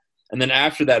huddle. And then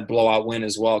after that blowout win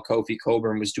as well, Kofi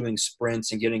Coburn was doing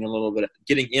sprints and getting in a little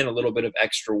bit of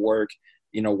extra work,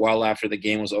 well after the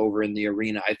game was over in the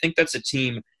arena. I think that's a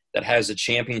team that has a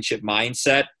championship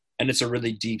mindset, and it's a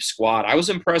really deep squad. I was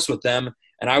impressed with them,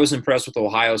 and I was impressed with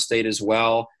Ohio State as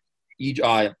well.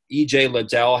 E.J.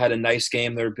 Liddell had a nice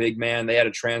game. They're a big man. They had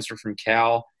a transfer from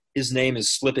Cal. His name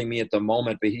is slipping me at the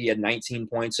moment, but he had 19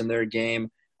 points in their game.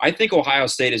 I think Ohio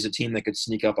State is a team that could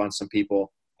sneak up on some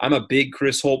people. I'm a big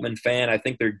Chris Holtmann fan. I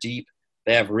think they're deep.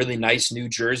 They have really nice new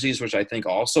jerseys, which I think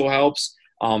also helps.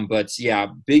 But, yeah,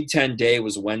 Big Ten Day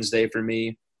was Wednesday for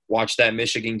me. Watched that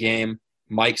Michigan game.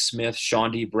 Mike Smith,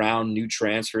 Sean D. Brown, new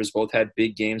transfers, both had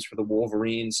big games for the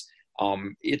Wolverines.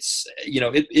 It's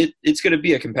going to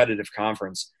be a competitive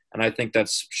conference, and I think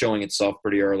that's showing itself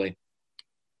pretty early.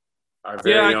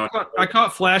 I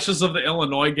caught flashes of the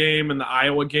Illinois game and the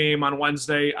Iowa game on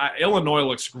Wednesday. Illinois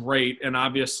looks great, and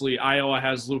obviously Iowa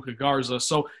has Luka Garza.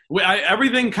 So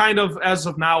everything kind of, as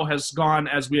of now, has gone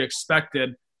as we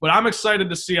expected. But I'm excited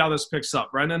to see how this picks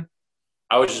up. Brendan?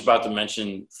 I was just about to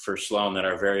mention for Sloan that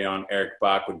our very own Eric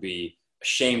Bach would be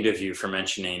ashamed of you for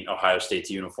mentioning Ohio State's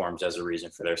uniforms as a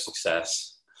reason for their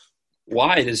success.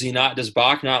 Why? Does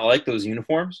Bach not like those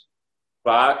uniforms?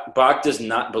 Bach does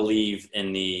not believe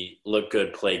in the look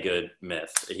good, play good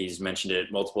myth. He's mentioned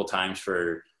it multiple times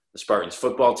for the Spartans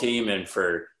football team and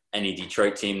for any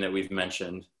Detroit team that we've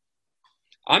mentioned.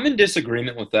 I'm in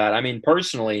disagreement with that.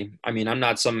 Personally, I'm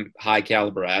not some high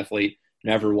caliber athlete,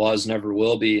 never was, never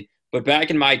will be. But back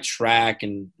in my track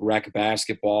and rec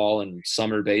basketball and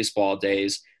summer baseball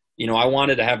days, I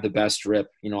wanted to have the best drip.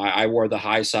 I wore the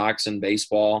high socks in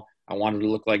baseball. I wanted to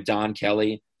look like Don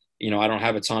Kelly. I don't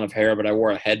have a ton of hair, but I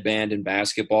wore a headband in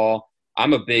basketball.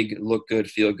 I'm a big look good,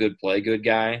 feel good, play good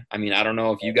guy. I don't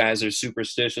know if you guys are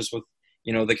superstitious with,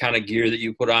 the kind of gear that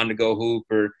you put on to go hoop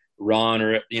or run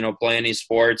or, play any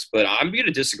sports, but I'm going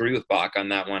to disagree with Bach on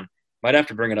that one. Might have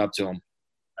to bring it up to him.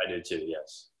 I do too,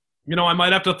 yes. I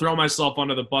might have to throw myself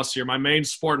under the bus here. My main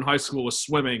sport in high school was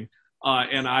swimming,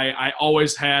 and I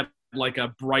always had like a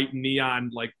bright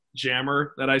neon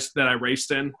jammer that I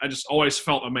raced in. I just always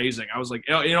felt amazing. I was like,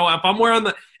 if I'm wearing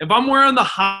the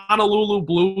Honolulu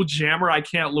blue jammer, I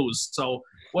can't lose. So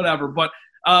whatever. But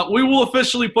we will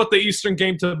officially put the Eastern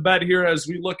game to bed here as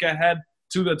we look ahead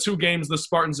to the two games the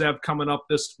Spartans have coming up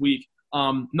this week.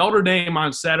 Notre Dame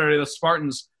on Saturday. The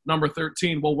Spartans, number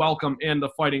 13, will welcome in the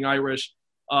Fighting Irish.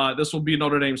 This will be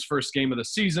Notre Dame's first game of the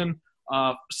season.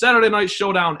 Saturday night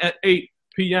showdown at 8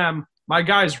 p.m. My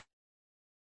guys,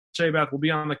 Shabath, will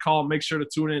be on the call. Make sure to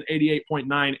tune in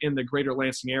 88.9 in the greater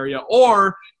Lansing area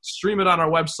or stream it on our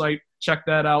website. Check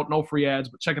that out. No free ads,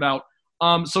 but check it out.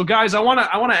 So, guys, I want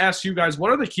to ask you guys, what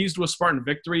are the keys to a Spartan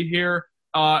victory here?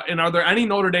 And are there any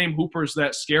Notre Dame Hoopers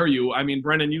that scare you?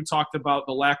 Brendan, you talked about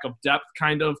the lack of depth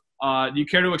kind of. Do you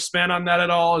care to expand on that at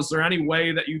all? Is there any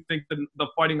way that you think the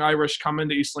Fighting Irish come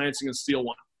into East Lansing and steal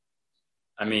one?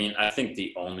 I think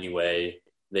the only way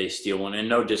they steal one, and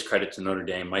no discredit to Notre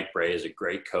Dame, Mike Bray is a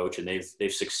great coach, and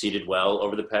they've succeeded well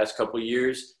over the past couple of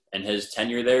years in his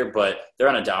tenure there, but they're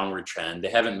on a downward trend. They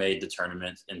haven't made the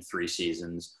tournament in 3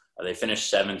 seasons. They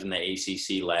finished 7th in the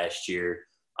ACC last year.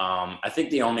 I think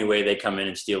the only way they come in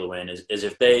and steal a win is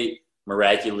if they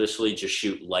miraculously just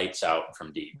shoot lights out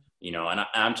from deep, and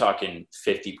I'm talking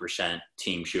 50%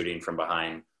 team shooting from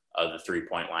behind the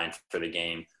 3-point line for the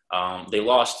game. They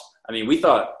lost. We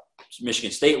thought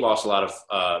Michigan State lost a lot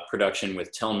of production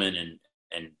with Tillman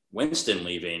and Winston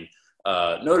leaving.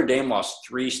 Notre Dame lost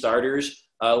 3 starters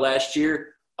last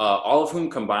year, all of whom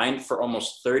combined for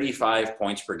almost 35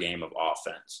 points per game of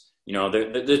offense.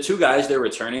 The 2 guys they're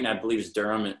returning, I believe, is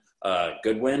Durham and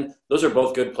Goodwin. Those are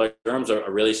both good players. Durham's a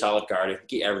really solid guard. I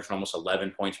think he averaged almost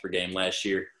 11 points per game last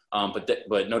year.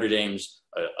 But Notre Dame's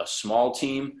a small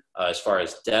team as far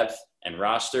as depth and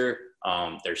roster.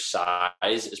 Their size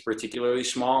is particularly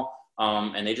small,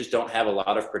 and they just don't have a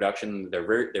lot of production. They're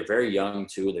very young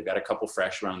too. They've got a couple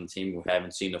freshmen on the team who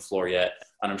haven't seen the floor yet,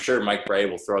 and I'm sure Mike Brey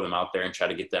will throw them out there and try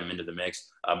to get them into the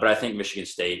mix. But I think Michigan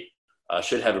State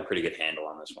should have a pretty good handle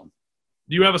on this one.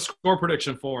 Do you have a score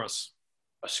prediction for us?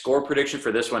 A score prediction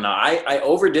for this one? Now, I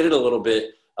overdid it a little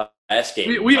bit last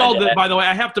game. We all did, by the way.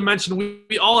 I have to mention,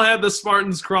 we all had the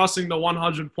Spartans crossing the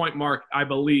 100-point mark, I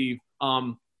believe.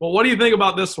 But what do you think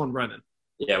about this one, Brendan?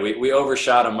 Yeah, we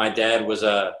overshot him. My dad was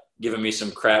giving me some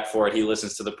crap for it. He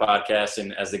listens to the podcast,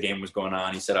 and as the game was going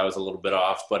on, he said I was a little bit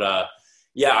off. But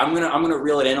yeah, I'm gonna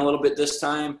reel it in a little bit this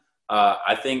time.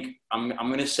 I think I'm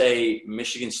gonna say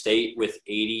Michigan State with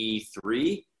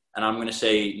 83. And I'm going to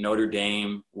say Notre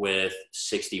Dame with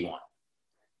 61.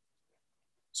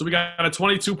 So we got a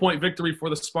 22-point victory for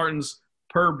the Spartans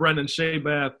per Brendan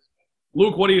Shabath.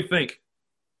 Luke, what do you think?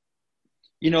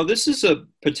 This is a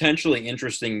potentially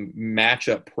interesting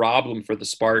matchup problem for the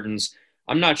Spartans.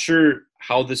 I'm not sure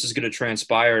how this is going to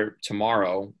transpire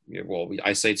tomorrow. Well,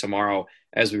 I say tomorrow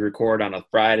as we record on a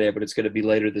Friday, but it's going to be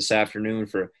later this afternoon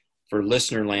for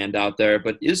listener land out there.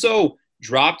 But Izzo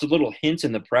dropped a little hint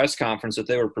in the press conference that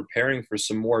they were preparing for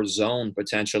some more zone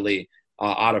potentially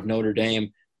out of Notre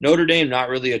Dame. Notre Dame, not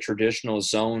really a traditional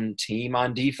zone team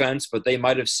on defense, but they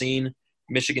might have seen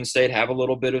Michigan State have a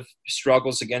little bit of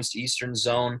struggles against Eastern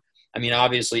zone. I mean,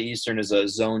 obviously Eastern is a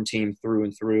zone team through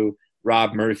and through.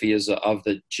 Rob Murphy is of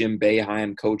the Jim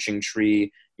Boeheim coaching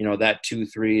tree. That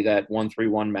 2-3, that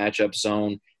 1-3-1 matchup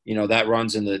zone, that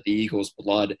runs in the Eagles'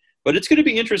 blood. But it's going to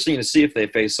be interesting to see if they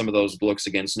face some of those looks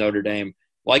against Notre Dame.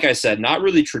 Like I said, not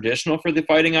really traditional for the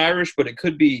Fighting Irish, but it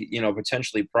could be,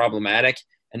 potentially problematic.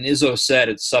 And Izzo said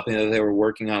it's something that they were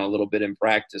working on a little bit in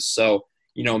practice. So,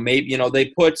 maybe,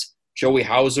 they put Joey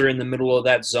Hauser in the middle of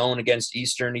that zone against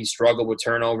Eastern. He struggled with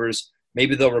turnovers.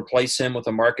 Maybe they'll replace him with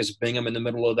a Marcus Bingham in the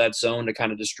middle of that zone to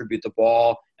kind of distribute the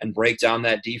ball and break down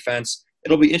that defense.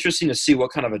 It'll be interesting to see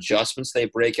what kind of adjustments they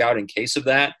break out in case of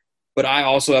that. But I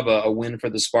also have a win for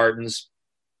the Spartans.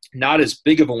 Not as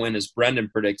big of a win as Brendan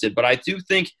predicted, but I do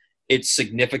think it's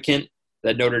significant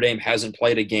that Notre Dame hasn't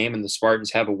played a game and the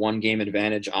Spartans have a one-game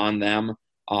advantage on them.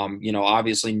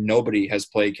 Obviously nobody has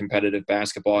played competitive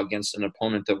basketball against an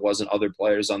opponent that wasn't other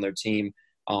players on their team.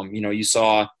 You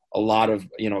saw a lot of,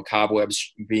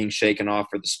 cobwebs being shaken off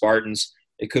for the Spartans.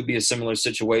 It could be a similar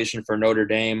situation for Notre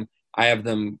Dame. I have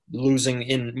them losing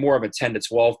in more of a 10 to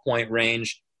 12-point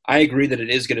range. I agree that it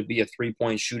is going to be a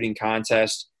three-point shooting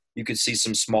contest. You could see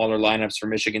some smaller lineups for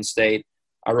Michigan State.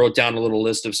 I wrote down a little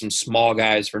list of some small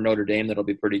guys for Notre Dame that'll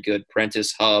be pretty good.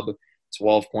 Prentice Hubb,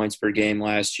 12 points per game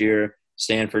last year.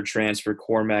 Stanford transfer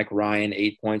Cormac Ryan,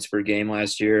 8 points per game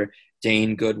last year.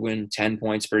 Dane Goodwin, 10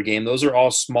 points per game. Those are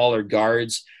all smaller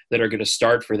guards that are going to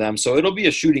start for them. So it'll be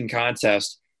a shooting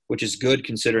contest, which is good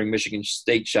considering Michigan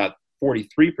State shot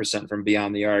 43% from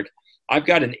beyond the arc. I've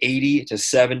got an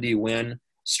 80-70 win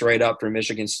straight up for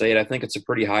Michigan State. I think it's a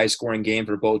pretty high-scoring game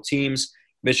for both teams.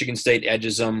 Michigan State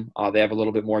edges them. They have a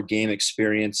little bit more game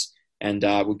experience, and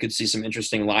we could see some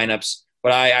interesting lineups.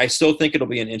 But I still think it'll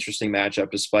be an interesting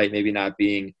matchup, despite maybe not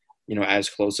being, as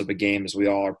close of a game as we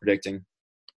all are predicting.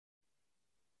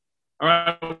 All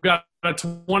right, we've got a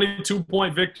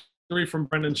 22-point victory from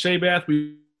Brendan Shabath.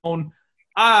 We own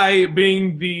I,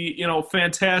 being the,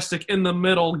 fantastic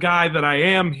in-the-middle guy that I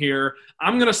am here,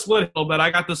 I'm going to split a little bit. I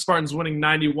got the Spartans winning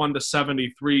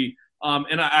 91-73.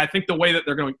 And I think the way that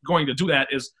they're going to do that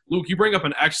is, Luke, you bring up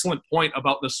an excellent point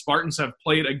about the Spartans have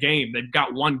played a game. They've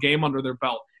got one game under their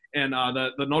belt. And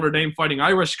the Notre Dame Fighting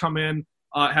Irish come in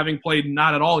having played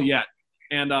not at all yet.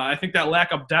 And I think that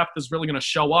lack of depth is really going to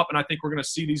show up, and I think we're going to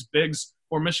see these bigs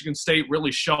for Michigan State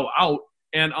really show out.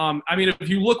 And, if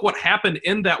you look what happened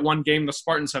in that one game the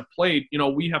Spartans have played,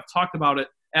 we have talked about it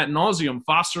ad nauseum.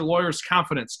 Foster Lawyer's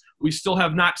confidence. We still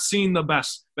have not seen the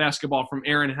best basketball from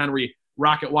Aaron Henry,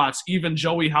 Rocket Watts, even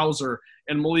Joey Hauser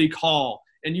and Malik Hall.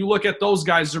 And you look at those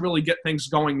guys to really get things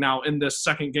going now in this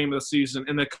second game of the season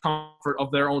in the comfort of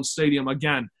their own stadium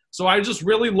again. So I just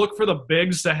really look for the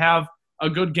bigs to have a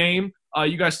good game.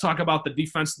 You guys talk about the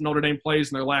defense that Notre Dame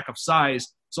plays and their lack of size.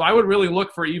 So I would really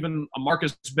look for even a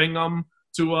Marcus Bingham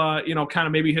to, kind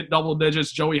of maybe hit double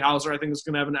digits. Joey Hauser, I think, is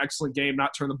going to have an excellent game,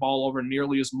 not turn the ball over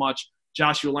nearly as much.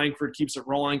 Joshua Langford keeps it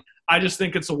rolling. I just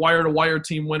think it's a wire-to-wire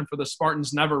team win for the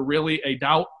Spartans, never really a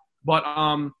doubt. But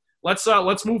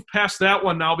let's move past that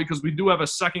one now because we do have a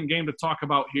second game to talk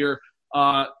about here.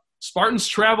 Spartans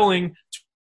traveling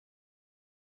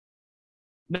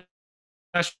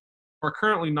are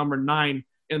currently number 9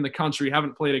 in the country,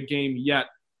 haven't played a game yet.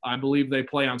 I believe they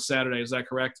play on Saturday. Is that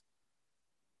correct?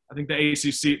 I think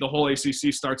the whole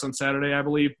ACC starts on Saturday, I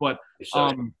believe. But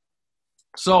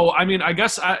so, I mean, I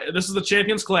guess this is the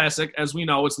Champions Classic. As we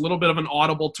know, it's a little bit of an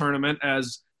audible tournament,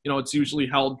 as, you know, it's usually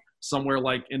held somewhere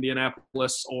like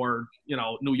Indianapolis or, you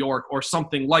know, New York or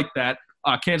something like that.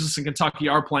 Kansas and Kentucky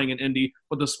are playing in Indy,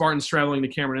 but the Spartans traveling to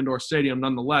Cameron Indoor Stadium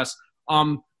nonetheless.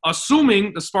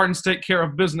 Assuming the Spartans take care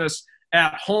of business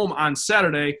at home on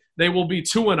Saturday, they will be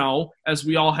 2-0, as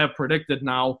we all have predicted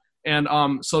now. And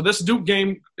so this Duke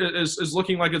game is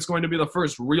looking like it's going to be the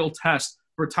first real test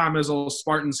for Tom Izzo's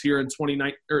Spartans here in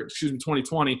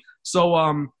 2020. So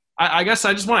I guess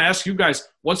I just want to ask you guys,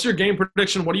 what's your game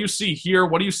prediction? What do you see here?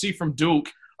 What do you see from Duke?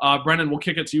 Brendan, we'll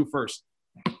kick it to you first.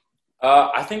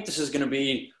 I think this is going to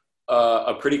be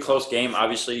a pretty close game.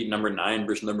 Obviously, number 9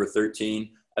 versus number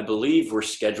 13. I believe we're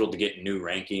scheduled to get new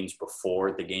rankings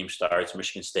before the game starts.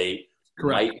 Michigan State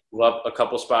might move up a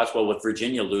couple spots. Well, with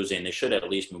Virginia losing, they should at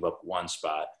least move up one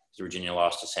spot. Virginia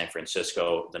lost to San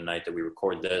Francisco the night that we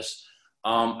record this.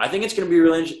 I think it's going to be a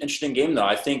really interesting game, though.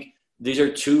 I think these are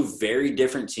two very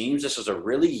different teams. This is a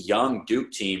really young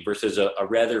Duke team versus a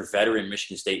rather veteran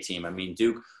Michigan State team. I mean,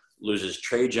 Duke loses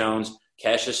Trey Jones,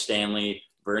 Cassius Stanley,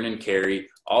 Vernon Carey,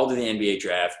 all to the NBA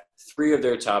draft. 3 of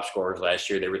their top scorers last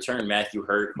year. They returned Matthew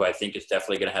Hurt, who I think is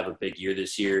definitely going to have a big year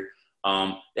this year.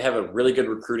 They have a really good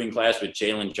recruiting class with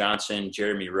Jalen Johnson,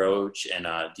 Jeremy Roach, and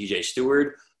DJ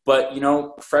Stewart. But, you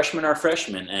know, freshmen are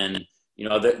freshmen, and, you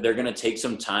know, they're going to take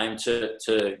some time to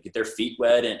get their feet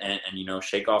wet and, you know,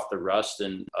 shake off the rust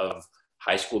of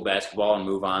high school basketball and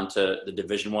move on to the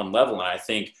Division I level. And I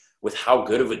think with how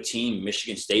good of a team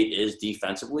Michigan State is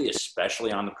defensively,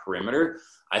 especially on the perimeter,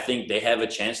 I think they have a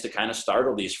chance to kind of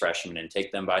startle these freshmen and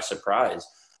take them by surprise.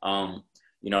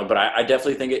 You know, but I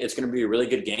definitely think it's going to be a really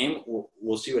good game.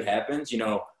 We'll see what happens. You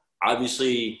know,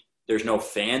 obviously there's no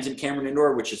fans in Cameron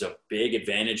Indoor, which is a big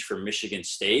advantage for Michigan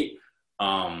State.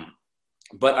 But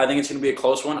I think it's going to be a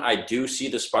close one. I do see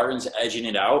the Spartans edging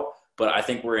it out, but I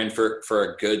think we're in for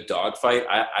a good dogfight.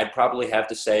 I'd probably have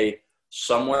to say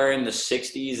somewhere in the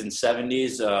 60s and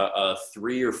 70s, a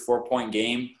 3 or 4 point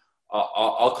game.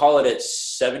 I'll call it at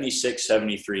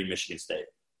 76-73 Michigan State.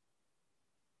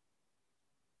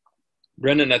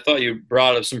 Brendan, I thought you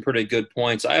brought up some pretty good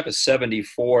points. I have a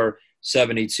 74-72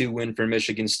 win for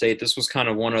Michigan State. This was kind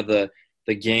of one of the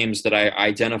games that I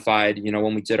identified, you know,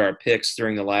 when we did our picks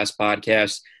during the last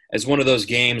podcast, as one of those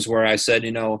games where I said,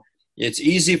 you know, it's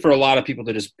easy for a lot of people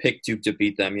to just pick Duke to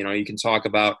beat them. You know, you can talk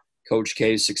about Coach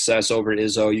K's success over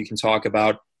Izzo. You can talk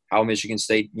about how Michigan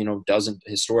State, you know, doesn't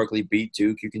historically beat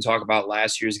Duke. You can talk about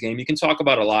last year's game. You can talk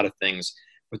about a lot of things.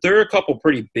 But there are a couple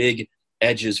pretty big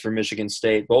edges for Michigan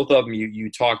State. Both of them you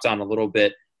talked on a little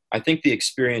bit. I think the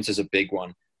experience is a big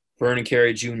one. Vernon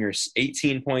Carey Jr.,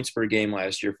 18 points per game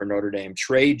last year for Notre Dame.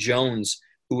 Trey Jones,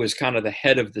 who was kind of the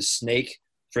head of the snake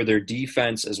for their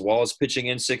defense, as well as pitching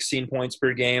in 16 points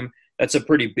per game. That's a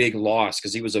pretty big loss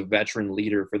because he was a veteran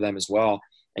leader for them as well.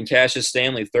 And Cassius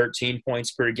Stanley, 13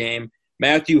 points per game.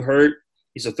 Matthew Hurt,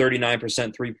 he's a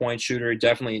 39% three-point shooter.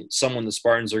 Definitely someone the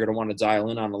Spartans are going to want to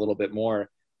dial in on a little bit more.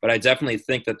 But I definitely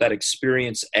think that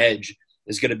experience edge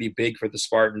is going to be big for the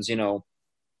Spartans, you know,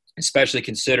 especially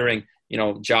considering, you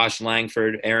know, Josh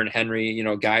Langford, Aaron Henry, you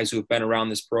know, guys who have been around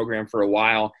this program for a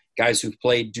while, guys who've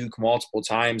played Duke multiple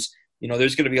times. You know,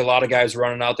 there's going to be a lot of guys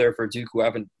running out there for Duke who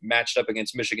haven't matched up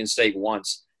against Michigan State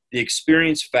once. The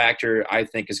experience factor, I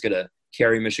think, is going to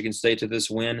carry Michigan State to this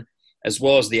win, as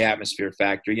well as the atmosphere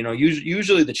factor. You know,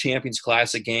 usually the Champions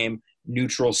Classic game,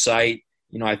 neutral site.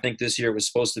 You know, I think this year it was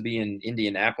supposed to be in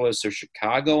Indianapolis or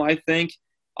Chicago, I think.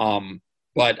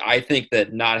 But I think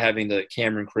that not having the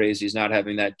Cameron Crazies, not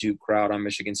having that Duke crowd on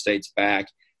Michigan State's back,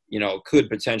 you know, could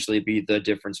potentially be the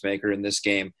difference maker in this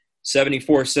game.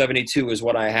 74-72 is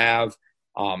what I have.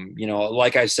 You know,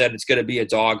 like I said, it's going to be a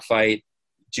dogfight.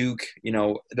 Duke, you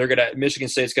know, Michigan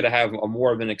State's going to have a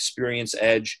more of an experience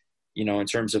edge, you know, in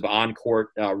terms of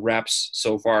on-court reps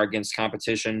so far against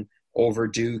competition over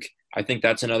Duke. I think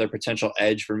that's another potential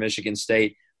edge for Michigan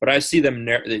State. But I see them,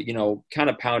 you know, kind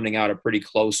of pounding out a pretty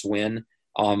close win,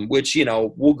 which, you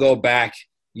know, we'll go back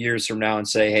years from now and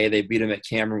say, hey, they beat them at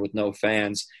Cameron with no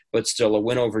fans. But still, a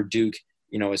win over Duke,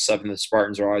 you know, is something the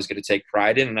Spartans are always going to take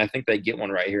pride in. And I think they get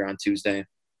one right here on Tuesday.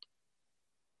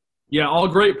 Yeah, all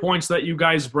great points that you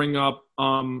guys bring up.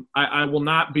 I will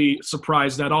not be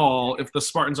surprised at all if the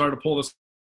Spartans are to pull this.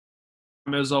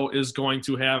 Izzo is going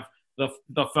to have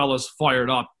the fellas fired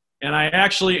up. And I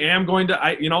actually am going to,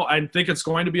 I think it's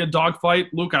going to be a dogfight.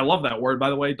 Luke, I love that word, by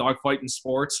the way, dogfight in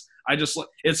sports.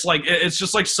 It's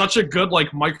just like such a good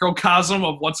like microcosm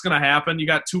of what's going to happen. You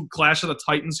got two Clash of the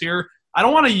Titans here. I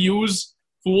don't want to use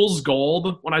fool's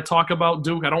gold when I talk about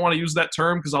Duke. I don't want to use that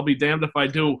term because I'll be damned if I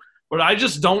do. But I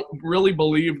just don't really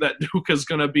believe that Duke is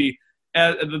going to be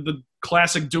the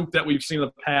classic Duke that we've seen in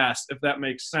the past, if that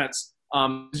makes sense.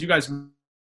 As you guys,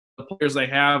 the players they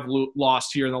have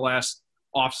lost here in the last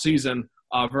offseason,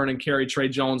 Vernon Carey, Trey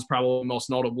Jones probably most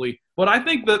notably. But I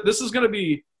think that this is going to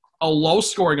be a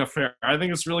low-scoring affair. I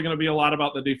think it's really going to be a lot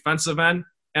about the defensive end,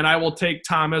 and I will take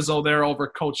Tom Izzo there over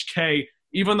Coach K,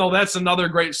 even though that's another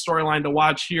great storyline to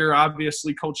watch here.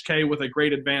 Obviously, Coach K with a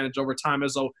great advantage over Tom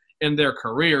Izzo in their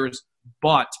careers,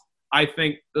 but I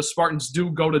think the Spartans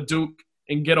do go to Duke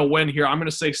and get a win here. I'm going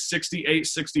to say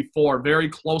 68-64, very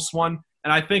close one.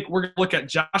 And I think we're going to look at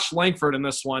Josh Langford in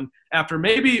this one after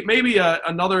maybe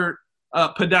another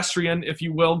pedestrian, if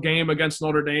you will, game against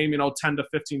Notre Dame, 10 to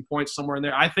 15 points somewhere in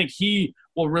there. I think he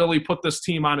will really put this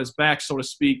team on his back, so to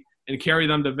speak, and carry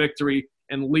them to victory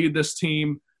and lead this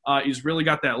team. He's really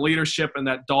got that leadership and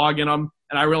that dog in him,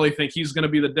 and I really think he's going to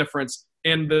be the difference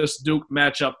in this Duke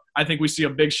matchup. I think we see a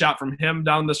big shot from him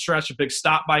down the stretch, a big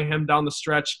stop by him down the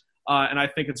stretch, and I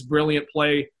think it's brilliant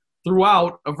play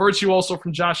throughout. A virtuoso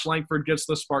from Josh Langford gets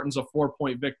the Spartans a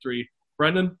 4-point victory.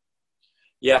 Brendan?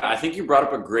 Yeah, I think you brought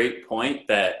up a great point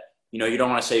that, you don't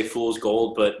want to say fool's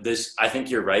gold, but I think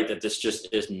you're right that this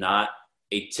just is not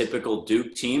a typical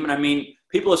Duke team. And I mean,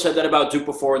 people have said that about Duke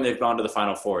before and they've gone to the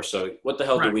Final Four. So what the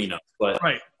hell do we know? But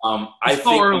it's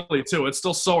so early too. It's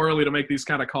still so early to make these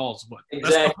kind of calls, but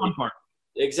exactly, that's the fun part.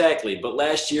 Exactly. But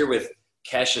last year with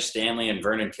Cassius Stanley and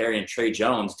Vernon Carey and Trey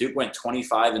Jones, Duke went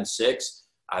 25-6.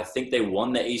 I think they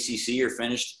won the ACC or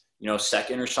finished,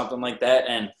 second or something like that.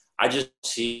 And I just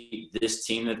see this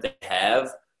team that they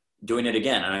have doing it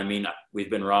again. And I mean, we've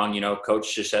been wrong.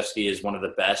 Coach Krzyzewski is one of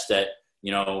the best at,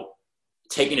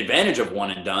 taking advantage of one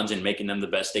and dones and making them the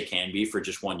best they can be for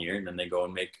just 1 year. And then they go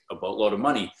and make a boatload of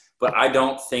money. But I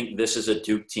don't think this is a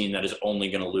Duke team that is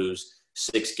only going to lose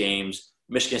 6 games.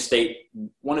 Michigan State,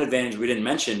 one advantage we didn't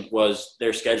mention was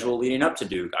their schedule leading up to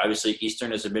Duke. Obviously,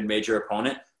 Eastern is a mid-major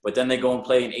opponent, but then they go and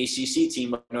play an ACC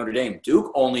team like Notre Dame.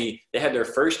 Duke they had their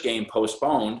first game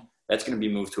postponed. That's going to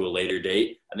be moved to a later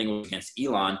date. I think it was against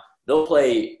Elon. They'll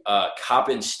play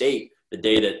Coppin State the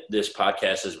day that this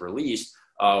podcast is released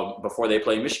before they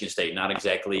play Michigan State. Not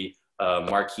exactly a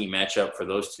marquee matchup for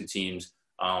those two teams.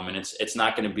 And it's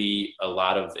not going to be a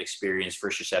lot of experience for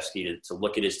Krzyzewski to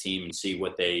look at his team and see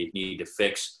what they need to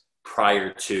fix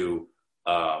prior to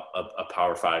a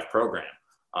Power 5 program.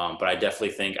 But I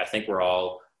definitely think we're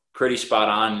all pretty spot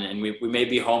on, and we may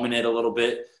be homing it a little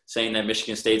bit, saying that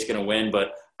Michigan State's going to win,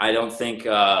 but I don't think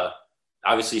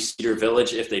obviously Cedar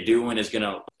Village, if they do win, is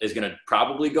going to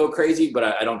probably go crazy, but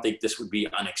I don't think this would be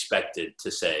unexpected to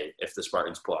say if the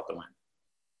Spartans pull out the win.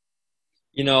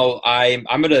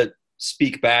 I'm going to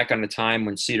speak back on the time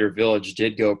when Cedar Village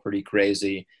did go pretty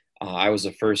crazy. I was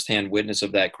a firsthand witness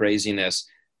of that craziness.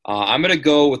 I'm going to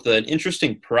go with an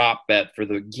interesting prop bet for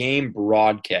the game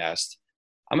broadcast.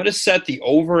 I'm going to set the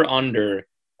over-under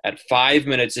at 5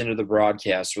 minutes into the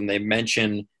broadcast when they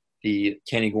mention the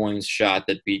Kenny Goins shot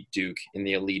that beat Duke in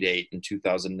the Elite Eight in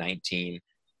 2019.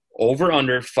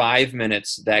 Over-under 5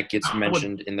 minutes, that gets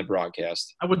mentioned in the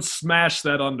broadcast. I would smash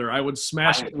that under. I would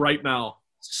smash it right now.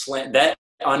 That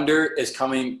under is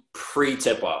coming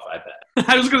pre-tip-off, I bet.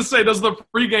 I was going to say, does the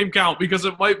pregame count? Because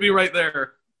it might be right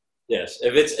there. Yes,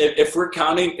 if we're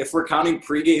counting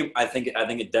pregame, I think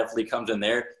it definitely comes in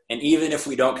there. And even if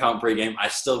we don't count pregame, I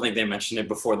still think they mentioned it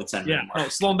before the 10-minute mark. Yeah,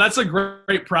 Sloan, that's a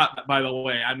great prop, by the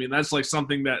way. I mean, that's like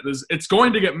something that it's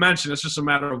going to get mentioned. It's just a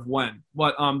matter of when.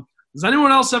 But does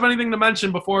anyone else have anything to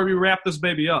mention before we wrap this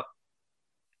baby up?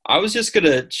 I was just going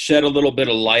to shed a little bit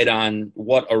of light on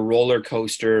what a roller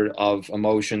coaster of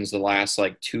emotions the last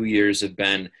 2 years have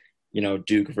been.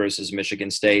 Duke versus Michigan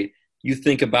State. You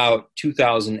think about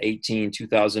 2018,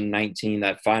 2019,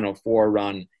 that Final Four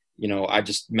run. I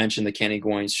just mentioned the Kenny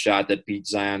Goins shot that beat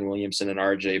Zion Williamson and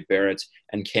R.J. Barrett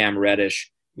and Cam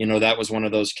Reddish. That was one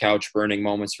of those couch-burning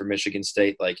moments for Michigan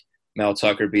State, like Mel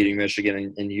Tucker beating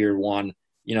Michigan in year one,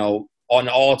 on an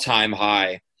all-time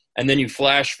high. And then you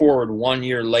flash forward 1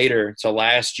 year later to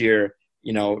last year,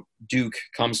 Duke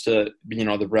comes to,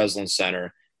 the Breslin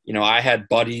Center. I had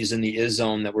buddies in the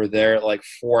Izzone that were there at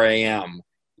 4 a.m.,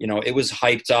 it was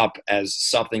hyped up as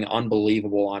something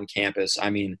unbelievable on campus. I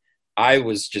mean, I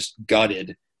was just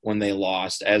gutted when they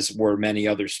lost, as were many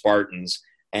other Spartans.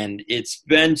 And it's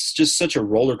been just such a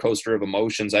roller coaster of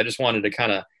emotions. I just wanted to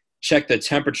kind of check the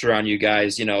temperature on you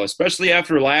guys, especially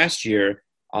after last year.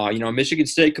 Michigan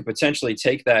State could potentially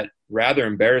take that rather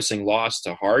embarrassing loss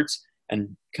to heart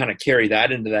and kind of carry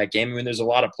that into that game. I mean, there's a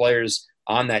lot of players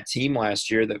on that team last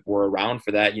year that were around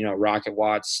for that. Rocket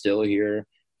Watts still here.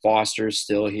 Foster's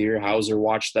still here. Hauser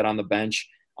watched that on the bench.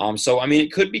 So, I mean,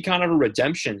 it could be kind of a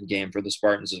redemption game for the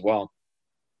Spartans as well.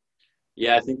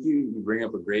 Yeah, I think you bring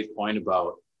up a great point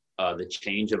about the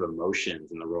change of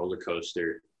emotions and the roller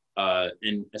coaster.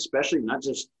 And especially not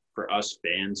just for us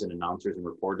fans and announcers and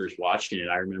reporters watching it.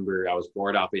 I remember I was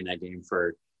board opping that game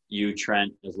for you,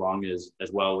 Trent, as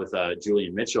well with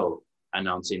Julian Mitchell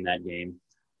announcing that game.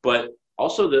 But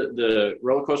also the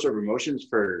roller coaster of emotions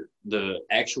for the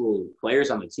actual players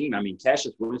on the team. I mean,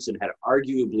 Cassius Winston had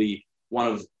arguably one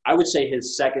of, I would say,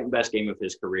 his second best game of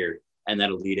his career, and that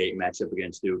Elite Eight matchup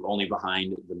against Duke, only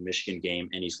behind the Michigan game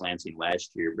in East Lansing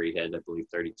last year, where he had, I believe,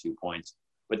 32 points.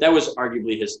 But that was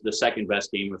arguably the second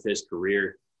best game of his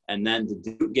career. And then the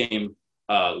Duke game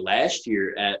last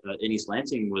year in East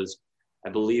Lansing was, I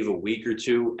believe, a week or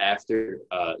two after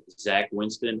Zach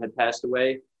Winston had passed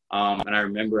away. And I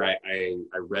remember I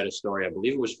read a story, I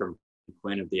believe it was from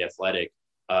Quinn of The Athletic.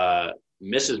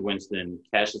 Mrs. Winston,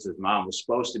 Cassius's mom, was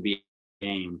supposed to be in the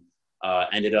game,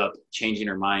 ended up changing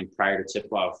her mind prior to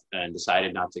tip-off and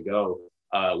decided not to go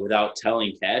without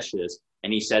telling Cassius.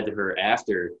 And he said to her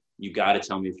after, "You got to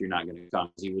tell me if you're not going to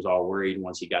come." He was all worried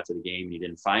once he got to the game and he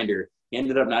didn't find her. He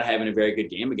ended up not having a very good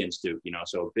game against Duke,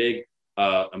 so a big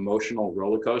emotional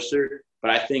roller coaster.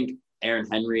 But I think Aaron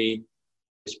Henry,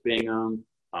 Bingham,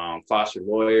 Foster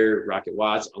Loyer, Rocket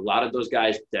Watts, a lot of those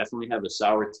guys definitely have a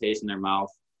sour taste in their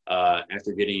mouth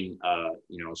after getting,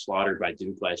 slaughtered by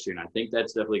Duke last year. And I think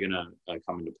that's definitely going to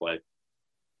come into play.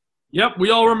 Yep, we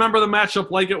all remember the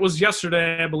matchup like it was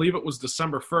yesterday. I believe it was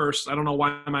December 1st. I don't know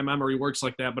why my memory works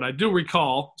like that, but I do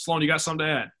recall. Sloan, you got something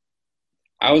to add?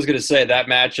 I was going to say that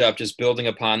matchup, just building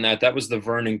upon that was the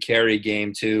Vernon Carey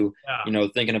game too. Yeah.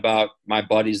 Thinking about my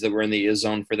buddies that were in the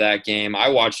ISZone for that game. I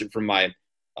watched it from my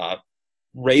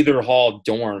Rather Hall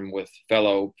dorm with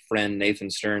fellow friend Nathan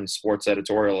Stern, sports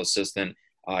editorial assistant.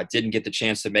 Didn't get the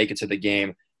chance to make it to the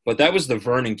game. But that was the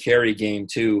Vernon Carey game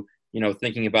too.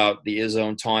 Thinking about the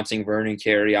ISZone taunting Vernon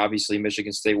Carey. Obviously,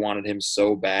 Michigan State wanted him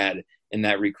so bad in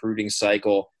that recruiting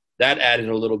cycle. That added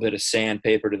a little bit of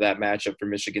sandpaper to that matchup for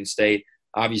Michigan State.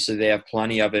 Obviously, they have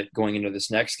plenty of it going into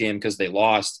this next game because they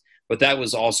lost. But that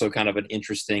was also kind of an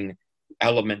interesting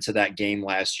element to that game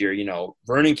last year.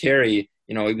 Vernon Carey,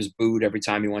 he was booed every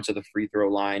time he went to the free throw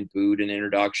line, booed in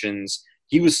introductions.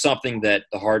 He was something that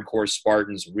the hardcore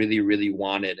Spartans really, really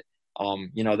wanted.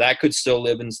 That could still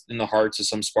live in the hearts of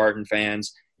some Spartan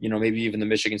fans, maybe even the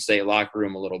Michigan State locker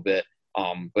room a little bit.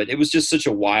 But it was just such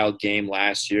a wild game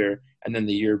last year and then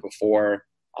the year before.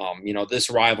 This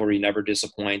rivalry never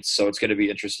disappoints, so it's going to be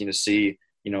interesting to see,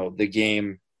 the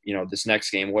game, this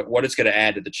next game, what it's going to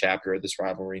add to the chapter of this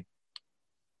rivalry.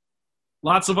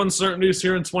 Lots of uncertainties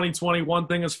here in 2020. One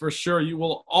thing is for sure, you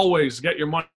will always get your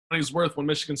money's worth when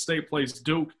Michigan State plays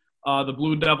Duke. The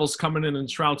Blue Devils coming in and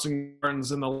trouncing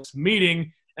Spartans in the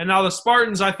meeting. And now the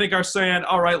Spartans, I think, are saying,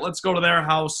 all right, let's go to their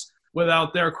house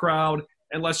without their crowd,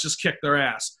 and let's just kick their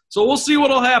ass. So we'll see what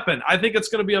will happen. I think it's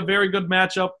going to be a very good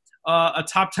matchup, a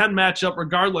top 10 matchup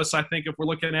regardless, I think, if we're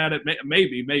looking at it.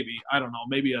 Maybe, I don't know,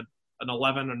 maybe an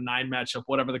 11 or 9 matchup,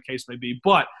 whatever the case may be.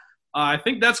 But I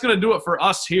think that's going to do it for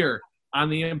us here on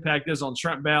the Impact ISZone.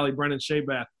 Trent Bally, Brendan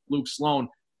Shabath, Luke Sloan.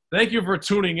 Thank you for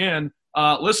tuning in.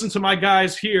 Listen to my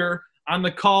guys here on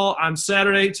the call on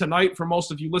Saturday tonight. For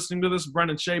most of you listening to this,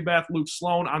 Brendan Shabath, Luke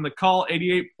Sloan on the call,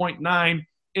 88.9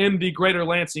 in the greater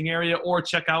Lansing area, or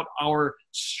check out our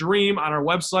stream on our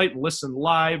website. Listen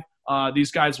live.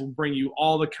 These guys will bring you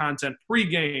all the content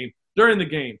pre-game, during the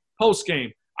game,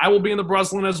 post-game. I will be in the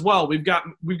Breslin as well. We've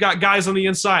got guys on the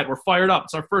inside. We're fired up.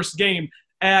 It's our first game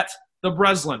at the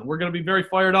Breslin. We're going to be very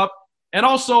fired up. And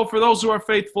also, for those who are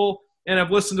faithful and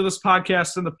have listened to this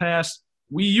podcast in the past,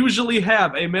 we usually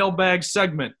have a mailbag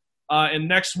segment. And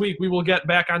next week, we will get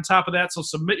back on top of that. So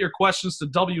submit your questions to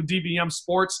WDBM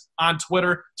Sports on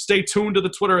Twitter. Stay tuned to the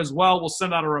Twitter as well. We'll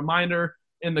send out a reminder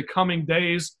in the coming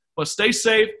days. But stay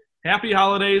safe, happy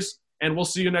holidays, and we'll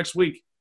see you next week.